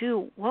would you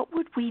do? What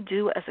would we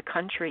do as a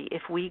country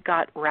if we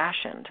got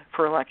rationed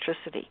for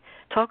electricity?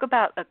 Talk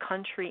about a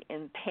country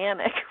in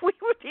panic. We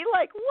would be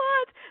like,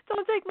 what?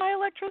 Don't take my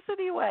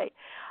electricity away.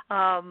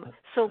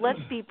 So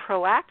let's be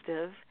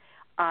proactive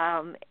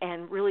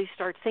and really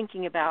start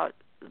thinking about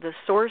the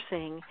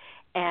sourcing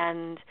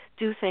and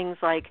do things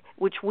like,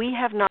 which we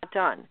have not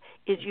done,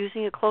 is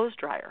using a clothes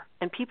dryer.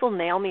 And people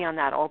nail me on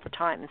that all the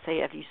time and say,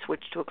 have you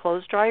switched to a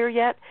clothes dryer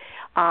yet?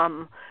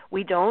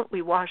 We don't.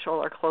 We wash all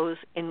our clothes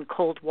in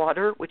cold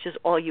water, which is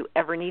all you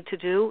ever need to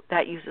do.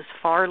 That uses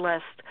far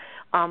less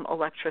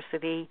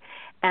electricity.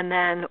 And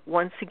then,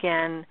 once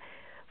again,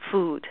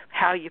 food,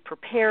 how you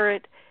prepare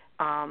it,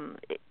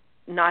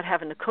 not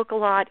having to cook a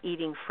lot,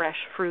 eating fresh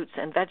fruits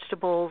and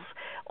vegetables,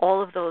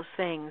 all of those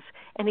things.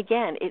 And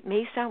again, it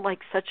may sound like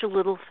such a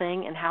little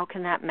thing, and how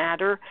can that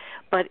matter?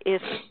 But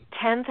if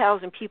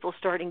 10,000 people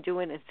starting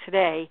doing it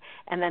today,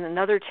 and then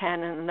another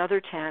 10 and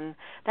another 10,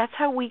 that's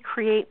how we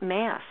create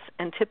mass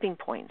and tipping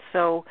points.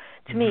 So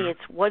to me, it's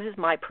what is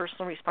my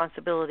personal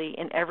responsibility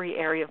in every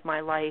area of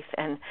my life,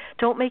 and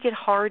don't make it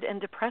hard and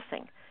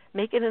depressing.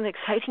 Make it an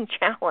exciting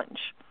challenge.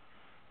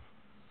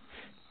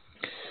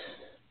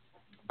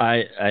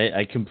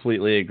 I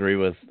completely agree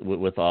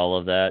with all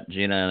of that,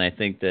 Gina, and I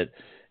think that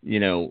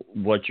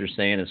what you're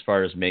saying as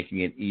far as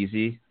making it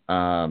easy,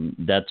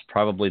 that's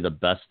probably the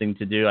best thing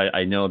to do.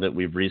 I know that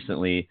we've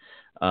recently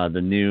the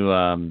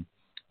new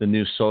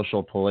new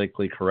social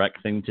politically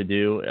correct thing to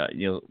do.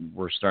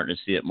 We're starting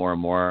to see it more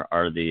and more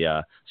are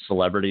the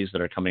celebrities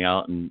that are coming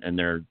out and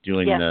they're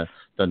doing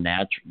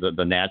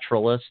the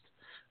naturalist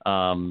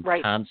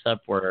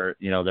concept where,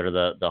 they're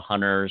the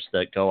hunters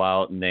that go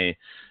out and they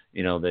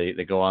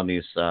go on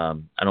these, I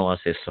don't want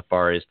to say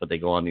safaris, but they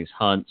go on these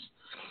hunts,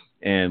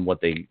 and what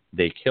they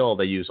kill,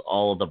 they use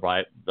all of the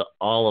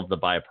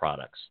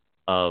byproducts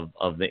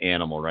of the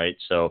animal, right?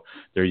 So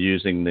they're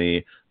using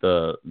the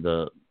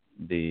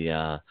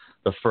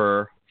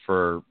fur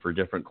for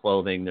different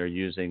clothing. They're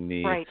using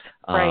the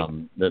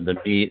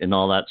meat and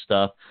all that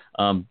stuff.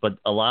 But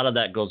a lot of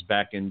that goes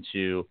back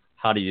into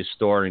how do you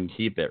store and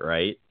keep it,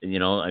 right? They're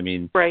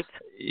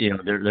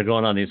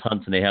going on these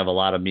hunts and they have a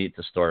lot of meat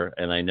to store.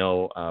 And I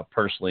know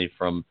personally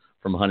from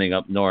hunting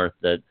up north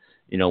that,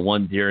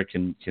 one deer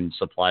can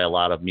supply a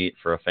lot of meat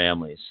for a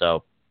family.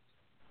 So,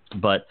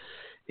 but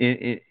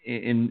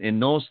in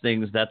those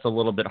things, that's a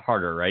little bit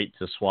harder, right,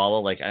 to swallow.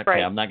 Like,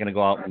 okay, I'm not going to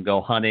go out and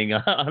go hunting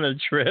on a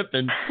trip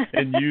and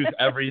use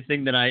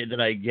everything that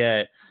I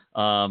get.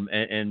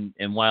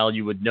 And while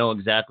you would know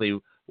exactly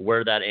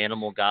where that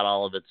animal got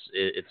all of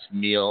its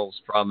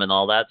meals from and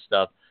all that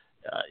stuff,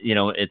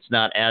 it's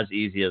not as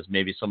easy as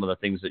maybe some of the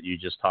things that you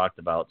just talked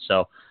about.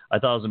 So I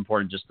thought it was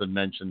important just to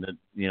mention that,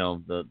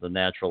 the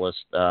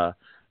naturalist.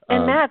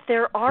 And Matt,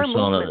 there are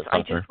movements.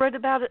 I just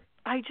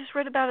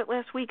read about it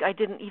last week. I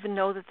didn't even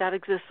know that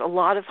exists. A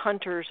lot of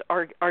hunters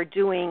are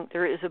doing,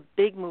 there is a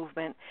big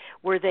movement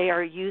where they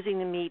are using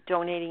the meat,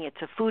 donating it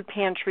to food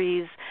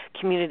pantries,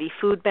 community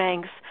food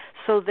banks.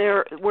 So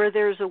where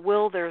there's a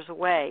will, there's a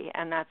way,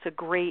 and that's a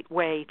great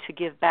way to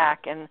give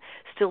back and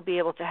still be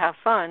able to have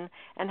fun.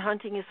 And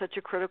hunting is such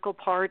a critical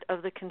part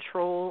of the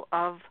control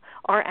of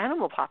our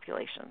animal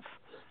populations.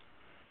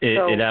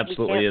 It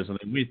absolutely is.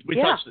 And we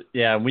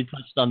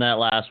touched on that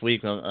last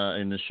week in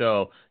the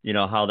show.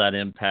 How that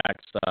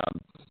impacts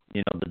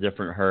the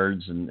different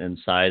herds and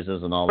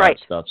sizes and all that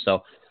stuff.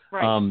 So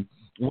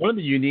one of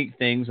the unique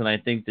things, and I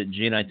think that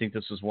Gina,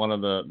 this is one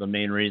of the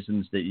main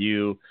reasons that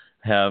you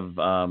have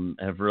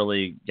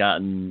really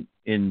gotten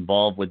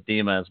involved with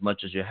DEMA as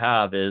much as you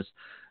have, is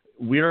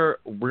we're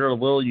a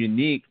little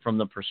unique from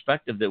the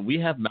perspective that we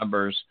have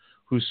members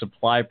who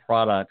supply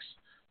products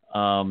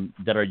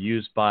that are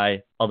used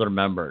by other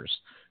members.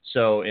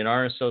 So in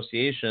our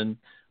association,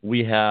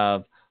 we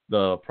have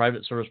the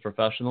private service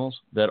professionals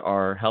that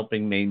are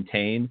helping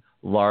maintain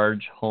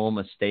large home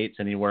estates,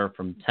 anywhere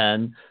from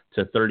 10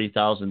 to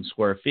 30,000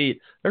 square feet.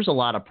 There's a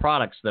lot of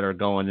products that are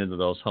going into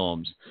those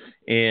homes.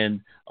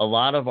 And a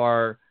lot of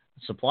our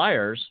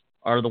suppliers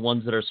are the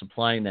ones that are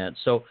supplying that.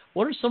 So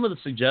what are some of the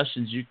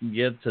suggestions you can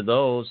give to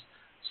those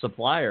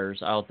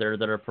suppliers out there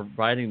that are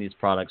providing these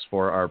products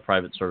for our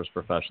private service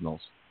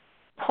professionals?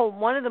 Well,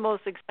 one of the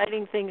most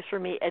exciting things for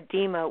me at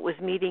DEMA was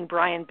meeting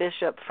Brian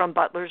Bishop from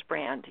Butler's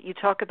Brand. You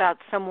talk about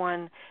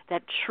someone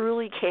that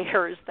truly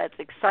cares, that's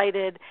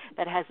excited,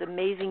 that has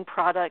amazing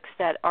products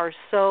that are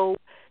so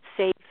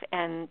safe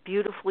and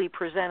beautifully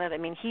presented. I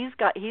mean, he's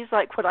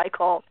like what I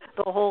call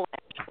the whole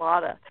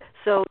enchilada.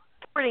 So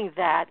supporting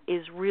that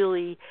is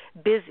really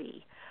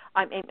busy.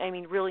 I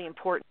mean, really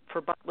important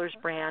for Butler's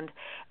Brand.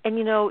 And,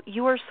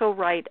 you are so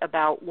right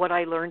about what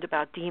I learned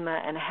about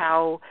DEMA and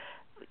how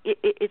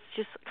it's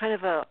just kind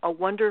of a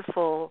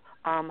wonderful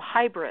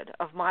hybrid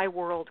of my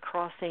world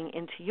crossing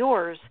into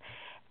yours.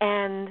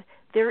 And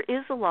there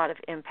is a lot of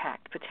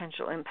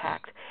potential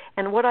impact.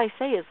 And what I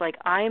say is,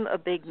 I'm a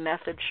big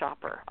method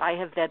shopper. I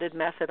have vetted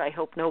method. I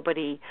hope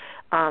nobody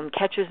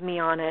catches me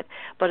on it.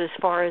 But as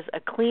far as a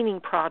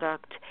cleaning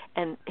product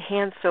and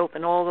hand soap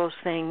and all those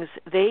things,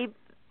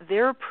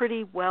 they're a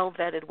pretty well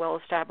vetted,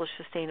 well-established,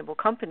 sustainable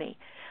company.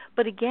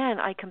 But again,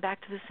 I come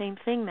back to the same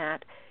thing,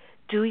 Matt.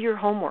 Do your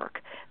homework.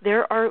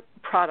 There are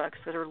products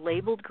that are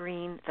labeled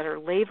green, that are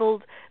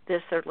labeled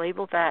this, they're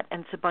labeled that,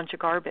 and it's a bunch of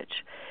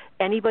garbage.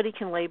 Anybody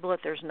can label it.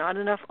 There's not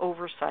enough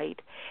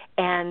oversight.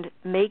 And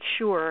make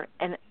sure,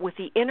 and with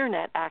the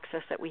Internet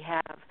access that we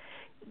have,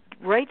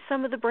 write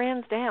some of the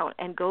brands down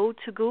and go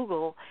to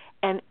Google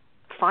and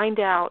find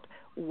out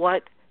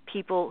what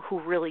people who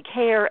really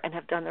care and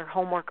have done their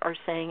homework are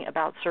saying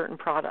about certain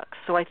products.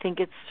 So I think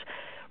it's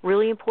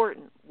really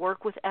important.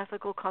 Work with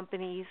ethical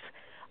companies.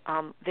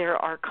 There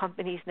are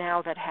companies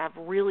now that have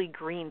really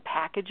green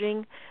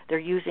packaging. They're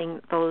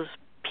using those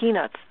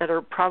peanuts that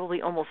are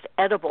probably almost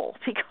edible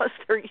because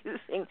they're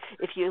using,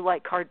 if you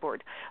like,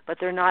 cardboard, but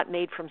they're not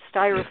made from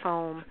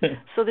styrofoam.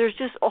 So there's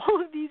just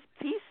all of these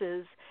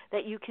pieces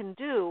that you can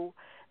do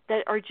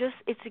that are just,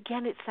 it's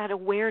that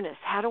awareness.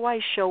 How do I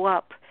show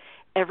up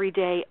every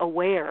day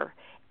aware?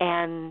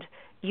 And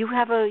you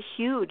have a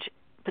huge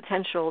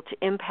potential to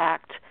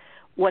impact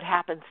what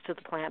happens to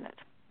the planet.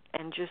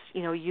 And just,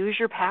 use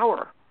your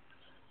power.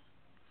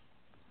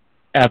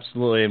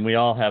 Absolutely, and we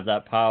all have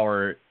that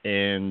power,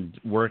 and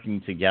working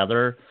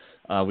together,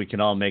 we can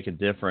all make a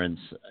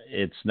difference.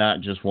 It's not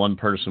just one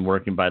person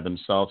working by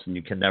themselves, and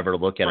you can never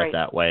look at it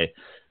that way.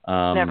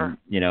 Never.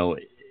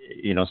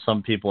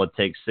 some people it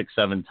takes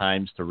 6-7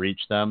 times to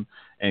reach them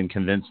and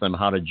convince them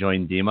how to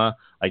join DEMA.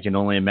 I can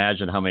only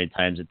imagine how many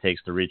times it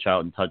takes to reach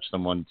out and touch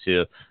someone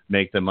to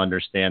make them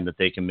understand that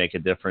they can make a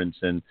difference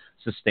in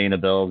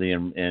sustainability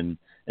and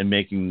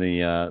making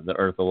the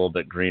earth a little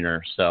bit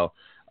greener. So,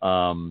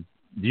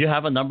 do you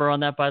have a number on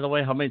that, by the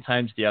way? How many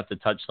times do you have to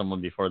touch someone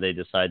before they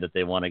decide that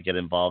they want to get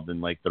involved in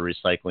like the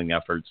recycling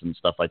efforts and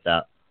stuff like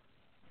that?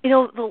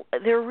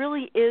 There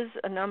really is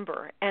a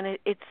number, and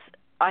it's,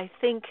 I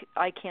think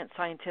I can't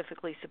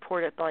scientifically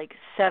support it, like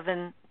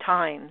 7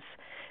 times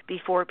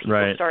before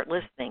people start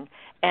listening,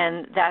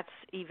 and that's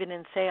even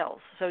in sales.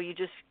 So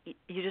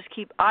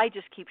I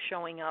just keep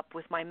showing up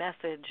with my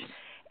message,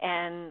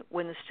 and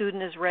when the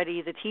student is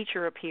ready, the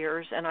teacher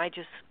appears, and I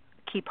just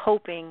keep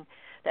hoping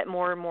that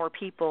more and more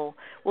people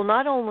will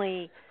not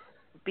only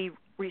be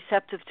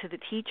receptive to the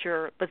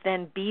teacher, but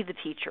then be the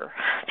teacher,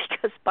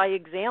 because by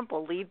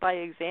example, lead by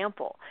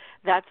example.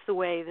 That's the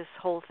way this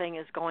whole thing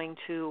is going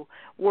to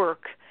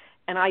work,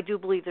 and I do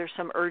believe there's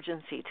some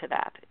urgency to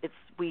that.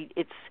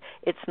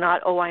 It's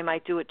not, I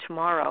might do it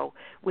tomorrow.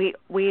 We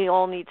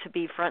all need to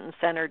be front and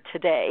center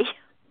today.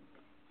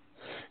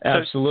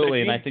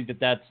 Absolutely, and I think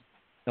that's.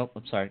 Oh,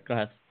 I'm sorry. Go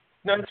ahead.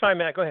 No, it's fine,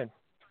 Matt. Go ahead.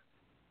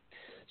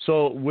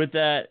 So with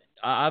that,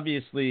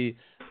 obviously,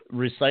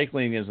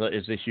 recycling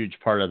is a huge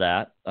part of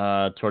that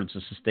towards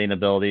the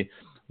sustainability.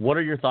 What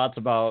are your thoughts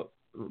about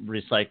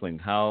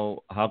recycling?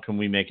 How can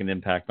we make an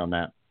impact on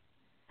that?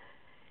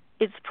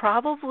 It's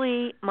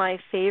probably my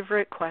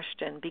favorite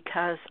question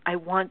because I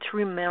want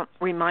to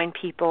remind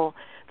people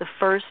the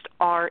first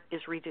R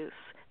is reduce.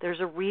 There's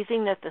a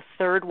reason that the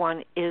third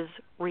one is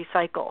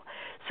recycle.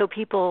 So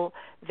people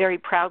very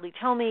proudly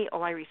tell me,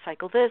 I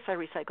recycle this, I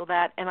recycle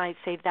that, and I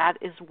say that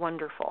is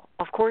wonderful.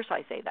 Of course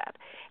I say that,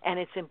 and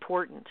it's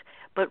important.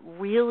 But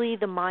really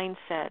the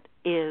mindset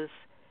is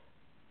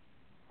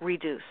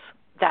reduce.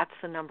 That's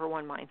the number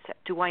one mindset.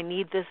 Do I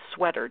need this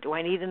sweater? Do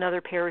I need another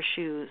pair of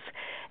shoes?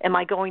 Am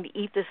I going to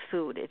eat this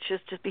food? It's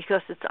just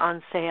because it's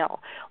on sale.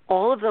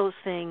 All of those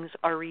things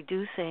are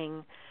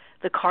reducing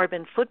the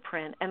carbon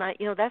footprint, and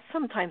that's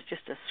sometimes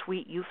just a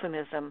sweet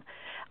euphemism.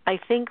 I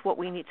think what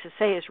we need to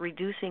say is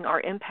reducing our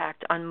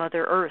impact on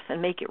Mother Earth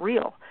and make it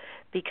real,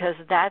 because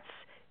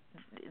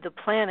the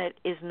planet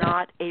is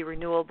not a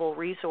renewable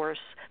resource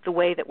the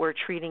way that we're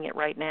treating it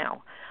right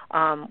now.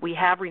 We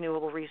have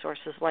renewable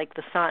resources like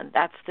the sun.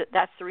 That's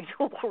the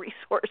renewable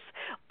resource,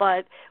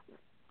 but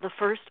the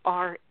first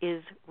R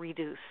is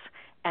reduce,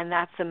 and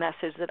that's a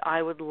message that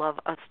I would love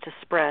us to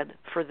spread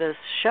for this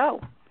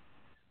show.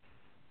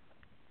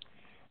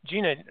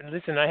 Gina,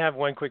 listen, I have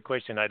one quick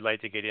question I'd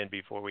like to get in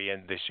before we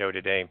end the show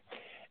today.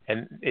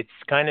 And it's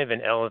kind of an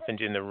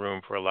elephant in the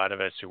room for a lot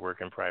of us who work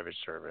in private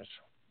service.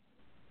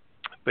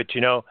 But,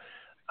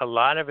 a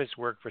lot of us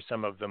work for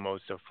some of the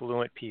most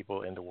affluent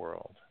people in the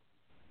world.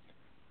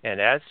 And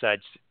as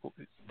such,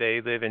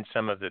 they live in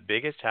some of the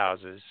biggest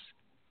houses.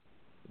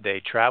 They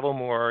travel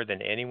more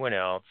than anyone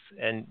else.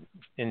 And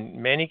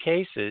in many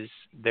cases,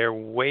 they're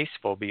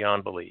wasteful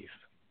beyond belief.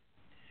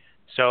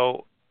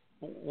 So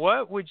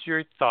what would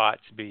your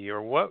thoughts be,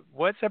 or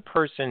what's a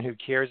person who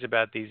cares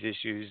about these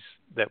issues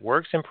that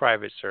works in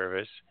private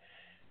service?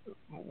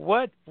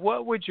 What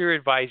would your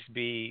advice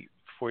be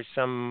for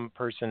some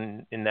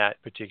person in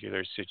that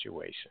particular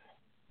situation?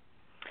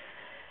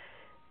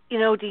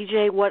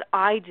 DJ, what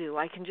I do,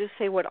 I can just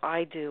say what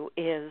I do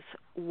is,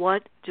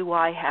 what do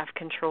I have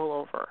control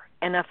over?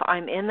 And if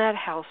I'm in that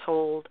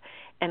household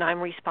and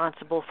I'm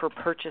responsible for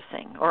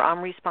purchasing, or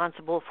I'm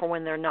responsible for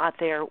when they're not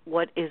there,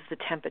 what is the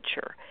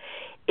temperature?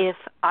 If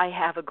I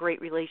have a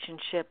great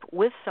relationship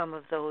with some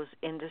of those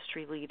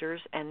industry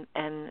leaders and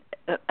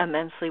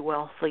immensely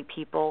wealthy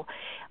people,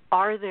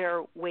 are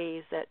there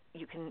ways that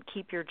you can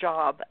keep your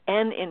job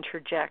and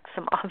interject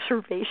some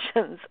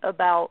observations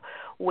about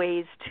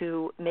ways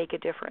to make a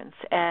difference?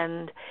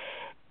 And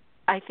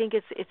I think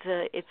it's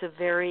a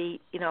very,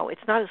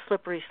 it's not a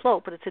slippery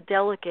slope, but it's a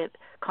delicate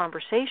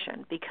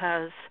conversation,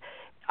 because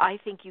I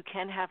think you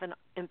can have an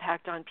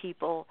impact on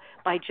people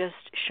by just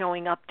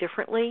showing up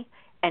differently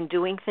and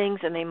doing things,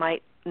 and they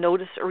might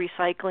notice a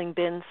recycling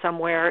bin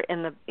somewhere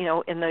in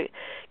the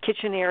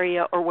kitchen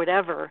area or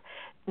whatever.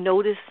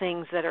 Notice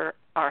things that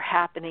are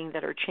happening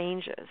that are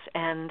changes.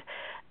 And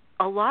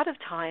a lot of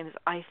times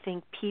I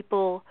think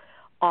people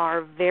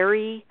are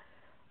very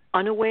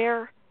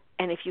unaware,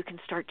 and if you can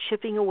start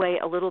chipping away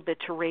a little bit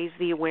to raise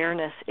the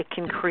awareness, it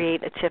can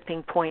create a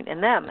tipping point in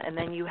them, and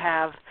then you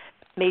have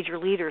major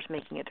leaders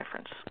making a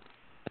difference.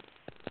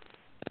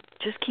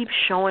 Just keep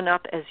showing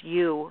up as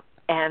you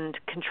and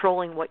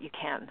controlling what you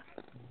can.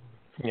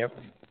 Yep,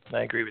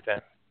 I agree with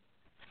that.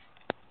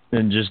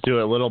 And just do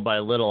it little by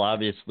little.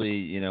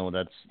 Obviously,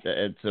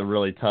 it's a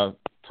really tough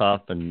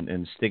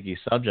and sticky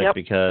subject,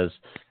 because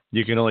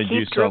you can only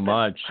do so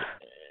much.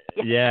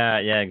 Yeah,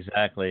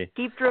 exactly.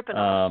 Keep dripping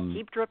on them.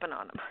 Keep dripping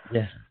on them.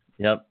 Yeah,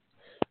 yep.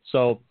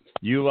 So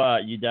you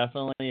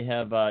definitely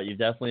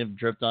have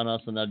dripped on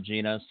us enough,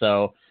 Gina.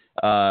 So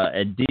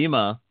at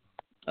DEMA,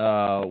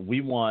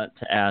 we want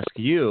to ask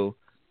you,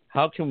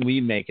 how can we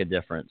make a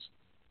difference?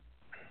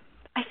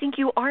 I think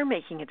you are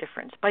making a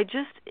difference by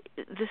just,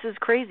 this is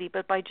crazy,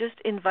 but by just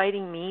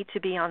inviting me to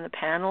be on the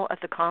panel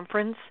at the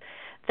conference,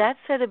 that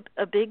said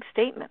a big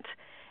statement.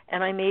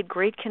 And I made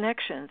great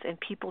connections, and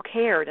people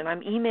cared, and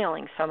I'm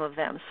emailing some of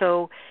them.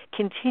 So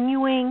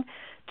continuing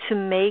to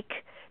make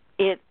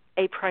it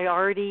a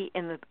priority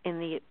in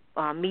the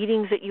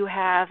meetings that you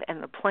have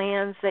and the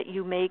plans that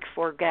you make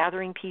for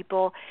gathering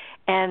people,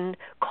 and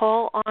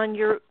call on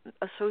your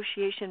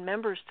association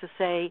members to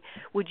say,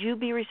 would you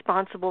be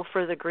responsible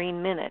for the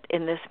green minute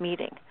in this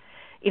meeting?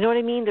 You know what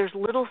I mean? There's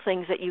little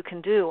things that you can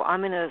do.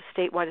 I'm in a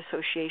statewide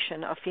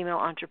association of female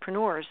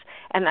entrepreneurs,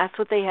 and that's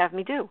what they have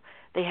me do.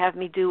 They have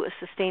me do a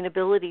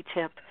sustainability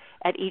tip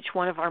at each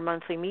one of our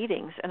monthly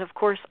meetings, and of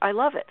course, I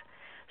love it.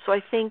 So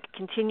I think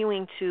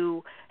continuing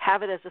to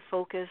have it as a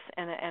focus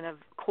and a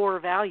core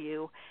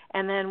value,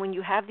 and then when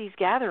you have these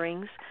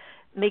gatherings,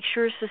 make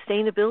sure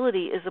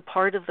sustainability is a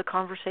part of the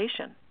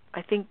conversation.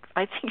 I think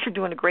you're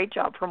doing a great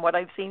job from what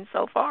I've seen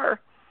so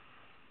far.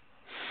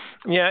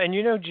 Yeah, and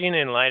Gina,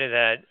 in light of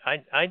that,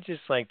 I'd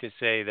just like to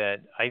say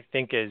that I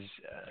think as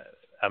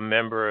a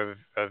member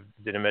of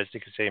the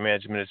Domestic Estate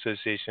Management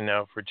Association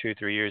now for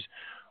 2-3 years,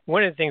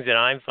 one of the things that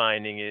I'm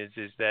finding is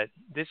that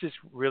this is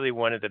really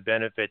one of the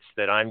benefits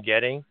that I'm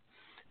getting,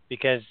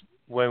 because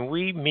when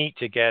we meet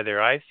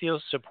together, I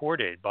feel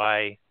supported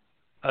by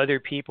other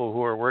people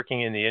who are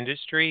working in the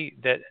industry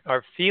that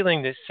are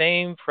feeling the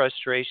same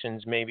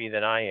frustrations maybe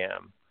that I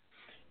am.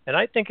 And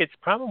I think it's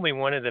probably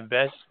one of the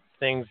best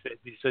things that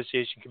the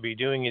association could be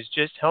doing is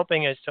just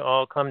helping us to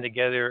all come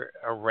together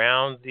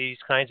around these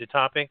kinds of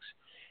topics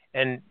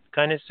and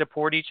kind of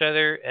support each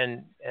other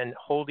and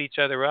hold each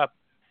other up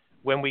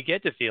when we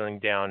get to feeling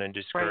down and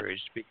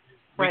discouraged. Right.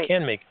 Because we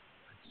can make it,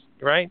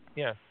 right?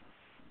 Yeah.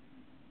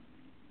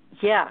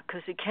 Yeah,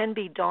 because it can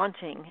be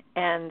daunting,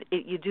 and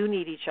you do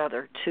need each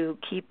other to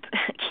keep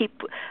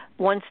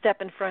one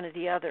step in front of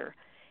the other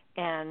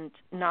and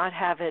not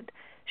have it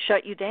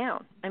shut you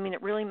down. I mean,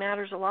 it really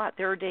matters a lot.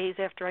 There are days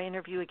after I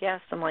interview a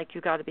guest, I'm like,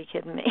 you got to be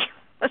kidding me.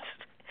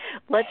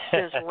 Let's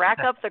just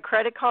rack up the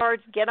credit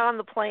cards, get on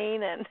the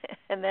plane, and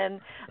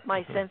then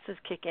my senses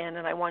kick in,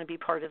 and I want to be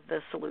part of the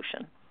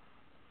solution.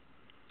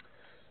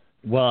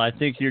 Well, I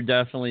think you're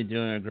definitely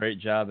doing a great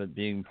job at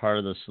being part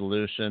of the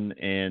solution,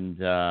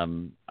 and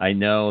I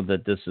know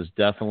that this is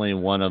definitely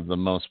one of the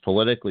most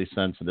politically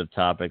sensitive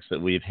topics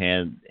that we've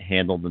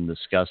handled and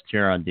discussed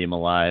here on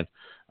DEMA Live.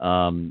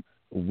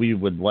 We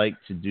would like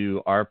to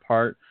do our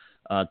part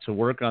to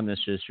work on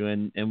this issue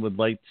and would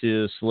like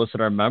to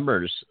solicit our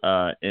members'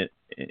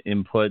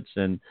 inputs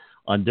and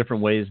on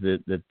different ways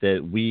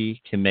that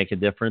we can make a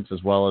difference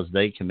as well as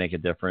they can make a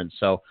difference.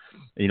 So,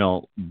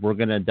 we're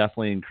going to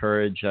definitely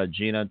encourage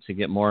Gina to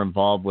get more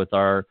involved with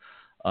our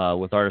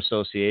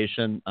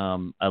association.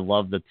 I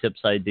love the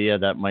tips idea.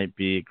 That might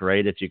be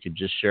great if you could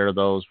just share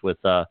those with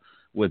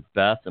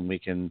Beth, and we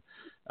can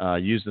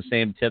use the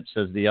same tips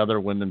as the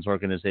other women's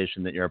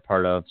organization that you're a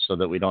part of, so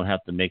that we don't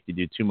have to make you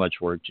do too much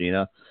work,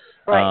 Gina.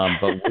 Right.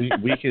 But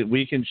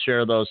we can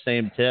share those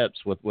same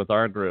tips with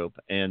our group,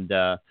 and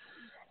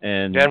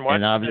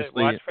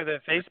obviously watch for the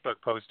Facebook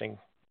posting.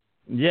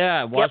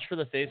 Yeah, watch for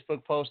the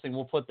Facebook posting.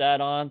 We'll put that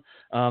on.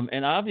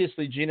 And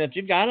obviously, Gina, if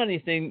you've got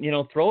anything,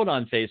 throw it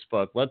on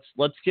Facebook.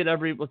 Let's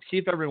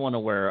keep everyone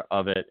aware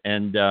of it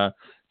and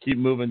keep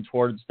moving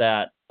towards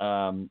that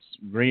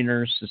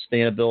greener,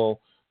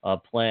 sustainable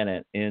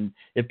planet. And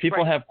if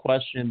people have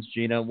questions,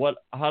 Gina,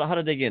 how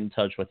do they get in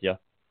touch with you?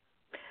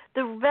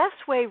 The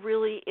best way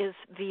really is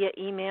via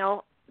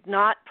email,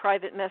 not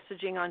private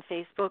messaging on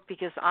Facebook,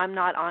 because I'm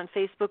not on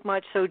Facebook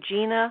much. So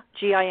Gina,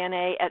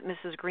 Gina, at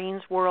Mrs.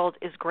 Green's World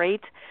is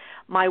great.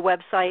 My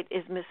website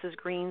is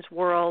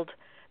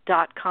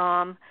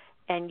mrsgreensworld.com,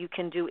 and you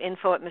can do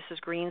info at Mrs.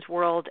 Green's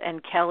World,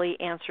 and Kelly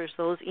answers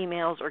those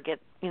emails or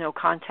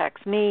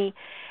contacts me.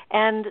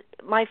 And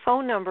my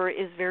phone number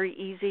is very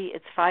easy.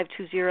 It's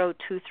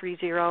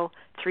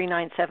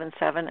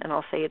 520-230-3977, and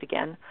I'll say it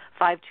again,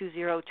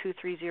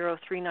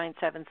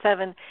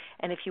 520-230-3977.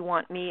 And if you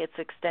want me, it's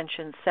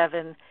extension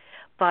 7.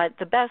 But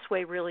the best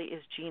way really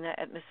is Gina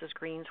at Mrs.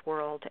 Green's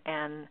World.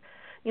 And,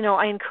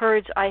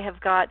 I have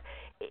got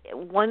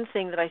one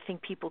thing that I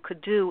think people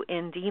could do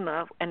in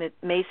DEMA, and it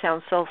may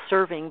sound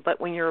self-serving,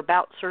 but when you're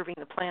about serving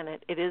the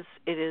planet, it is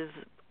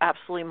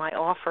absolutely my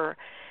offer.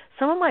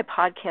 Some of my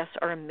podcasts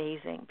are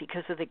amazing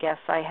because of the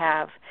guests I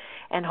have,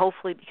 and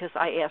hopefully because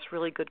I ask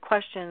really good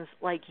questions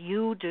like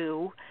you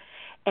do,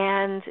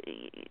 and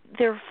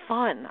they're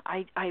fun.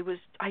 I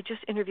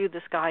just interviewed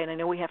this guy, and I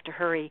know we have to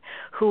hurry,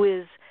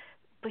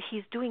 but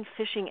he's doing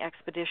fishing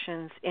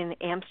expeditions in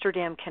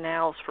Amsterdam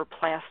canals for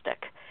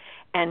plastic.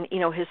 And,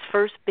 his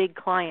first big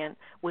client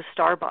was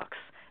Starbucks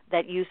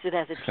that used it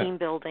as a team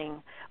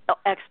building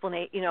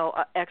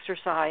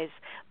exercise.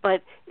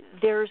 But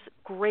there's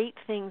great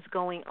things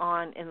going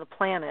on in the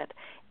planet,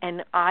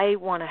 and I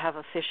want to have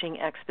a fishing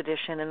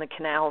expedition in the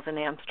canals in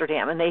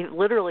Amsterdam. And they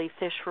literally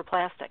fish for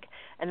plastic,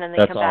 and then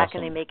they come back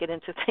and they make it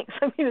into things.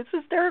 I mean, it's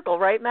hysterical,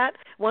 right, Matt?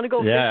 Want to go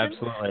fishing? Yeah,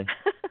 absolutely.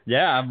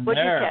 Yeah, I'm What'd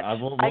there. You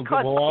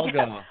catch? We'll all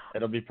go.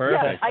 It'll be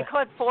perfect. Yeah, I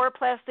caught 4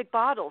 plastic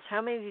bottles.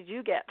 How many did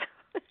you get?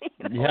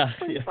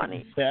 It's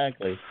funny.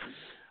 Exactly.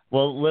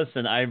 Well,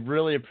 listen, I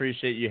really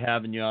appreciate you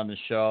having you on the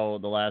show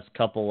the last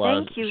couple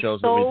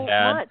shows that we've had. Thank you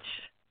so much.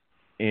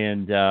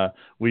 And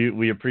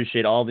we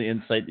appreciate all the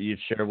insight that you've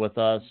shared with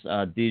us.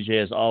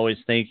 DJ, as always,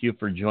 thank you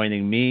for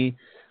joining me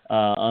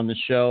on the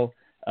show.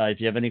 If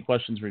you have any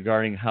questions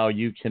regarding how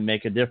you can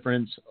make a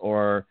difference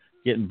or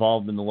get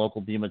involved in the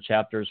local DEMA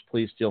chapters,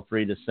 please feel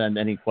free to send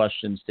any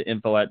questions to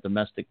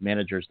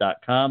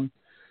info@domesticmanagers.com.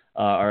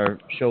 Our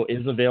show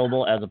is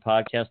available as a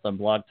podcast on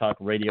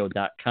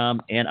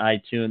blogtalkradio.com and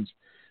iTunes.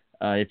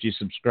 If you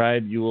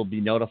subscribe, you will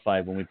be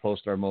notified when we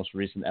post our most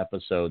recent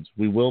episodes.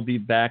 We will be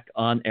back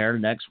on air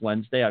next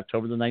Wednesday,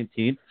 October the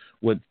 19th,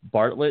 with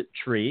Bartlett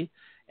Tree,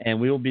 and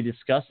we will be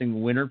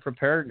discussing winter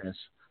preparedness.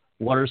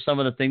 What are some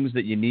of the things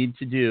that you need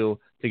to do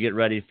to get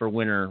ready for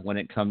winter when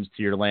it comes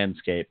to your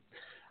landscape?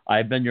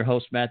 I've been your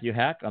host, Matthew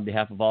Hack. On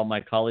behalf of all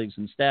my colleagues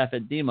and staff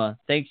at DEMA,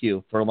 thank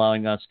you for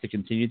allowing us to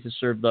continue to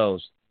serve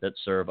those that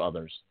serve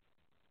others.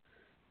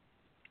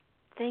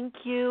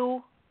 Thank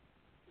you.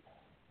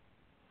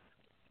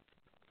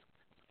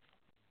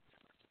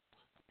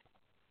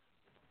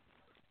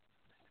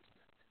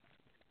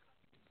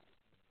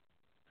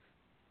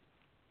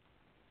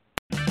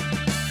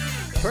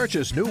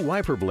 Purchase new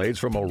wiper blades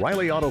from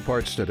O'Reilly Auto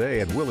Parts today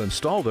and we'll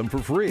install them for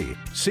free.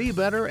 See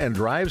better and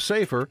drive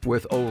safer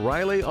with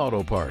O'Reilly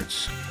Auto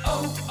Parts.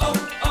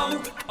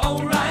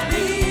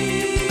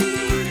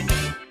 O'Reilly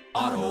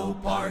Auto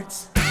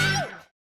Parts.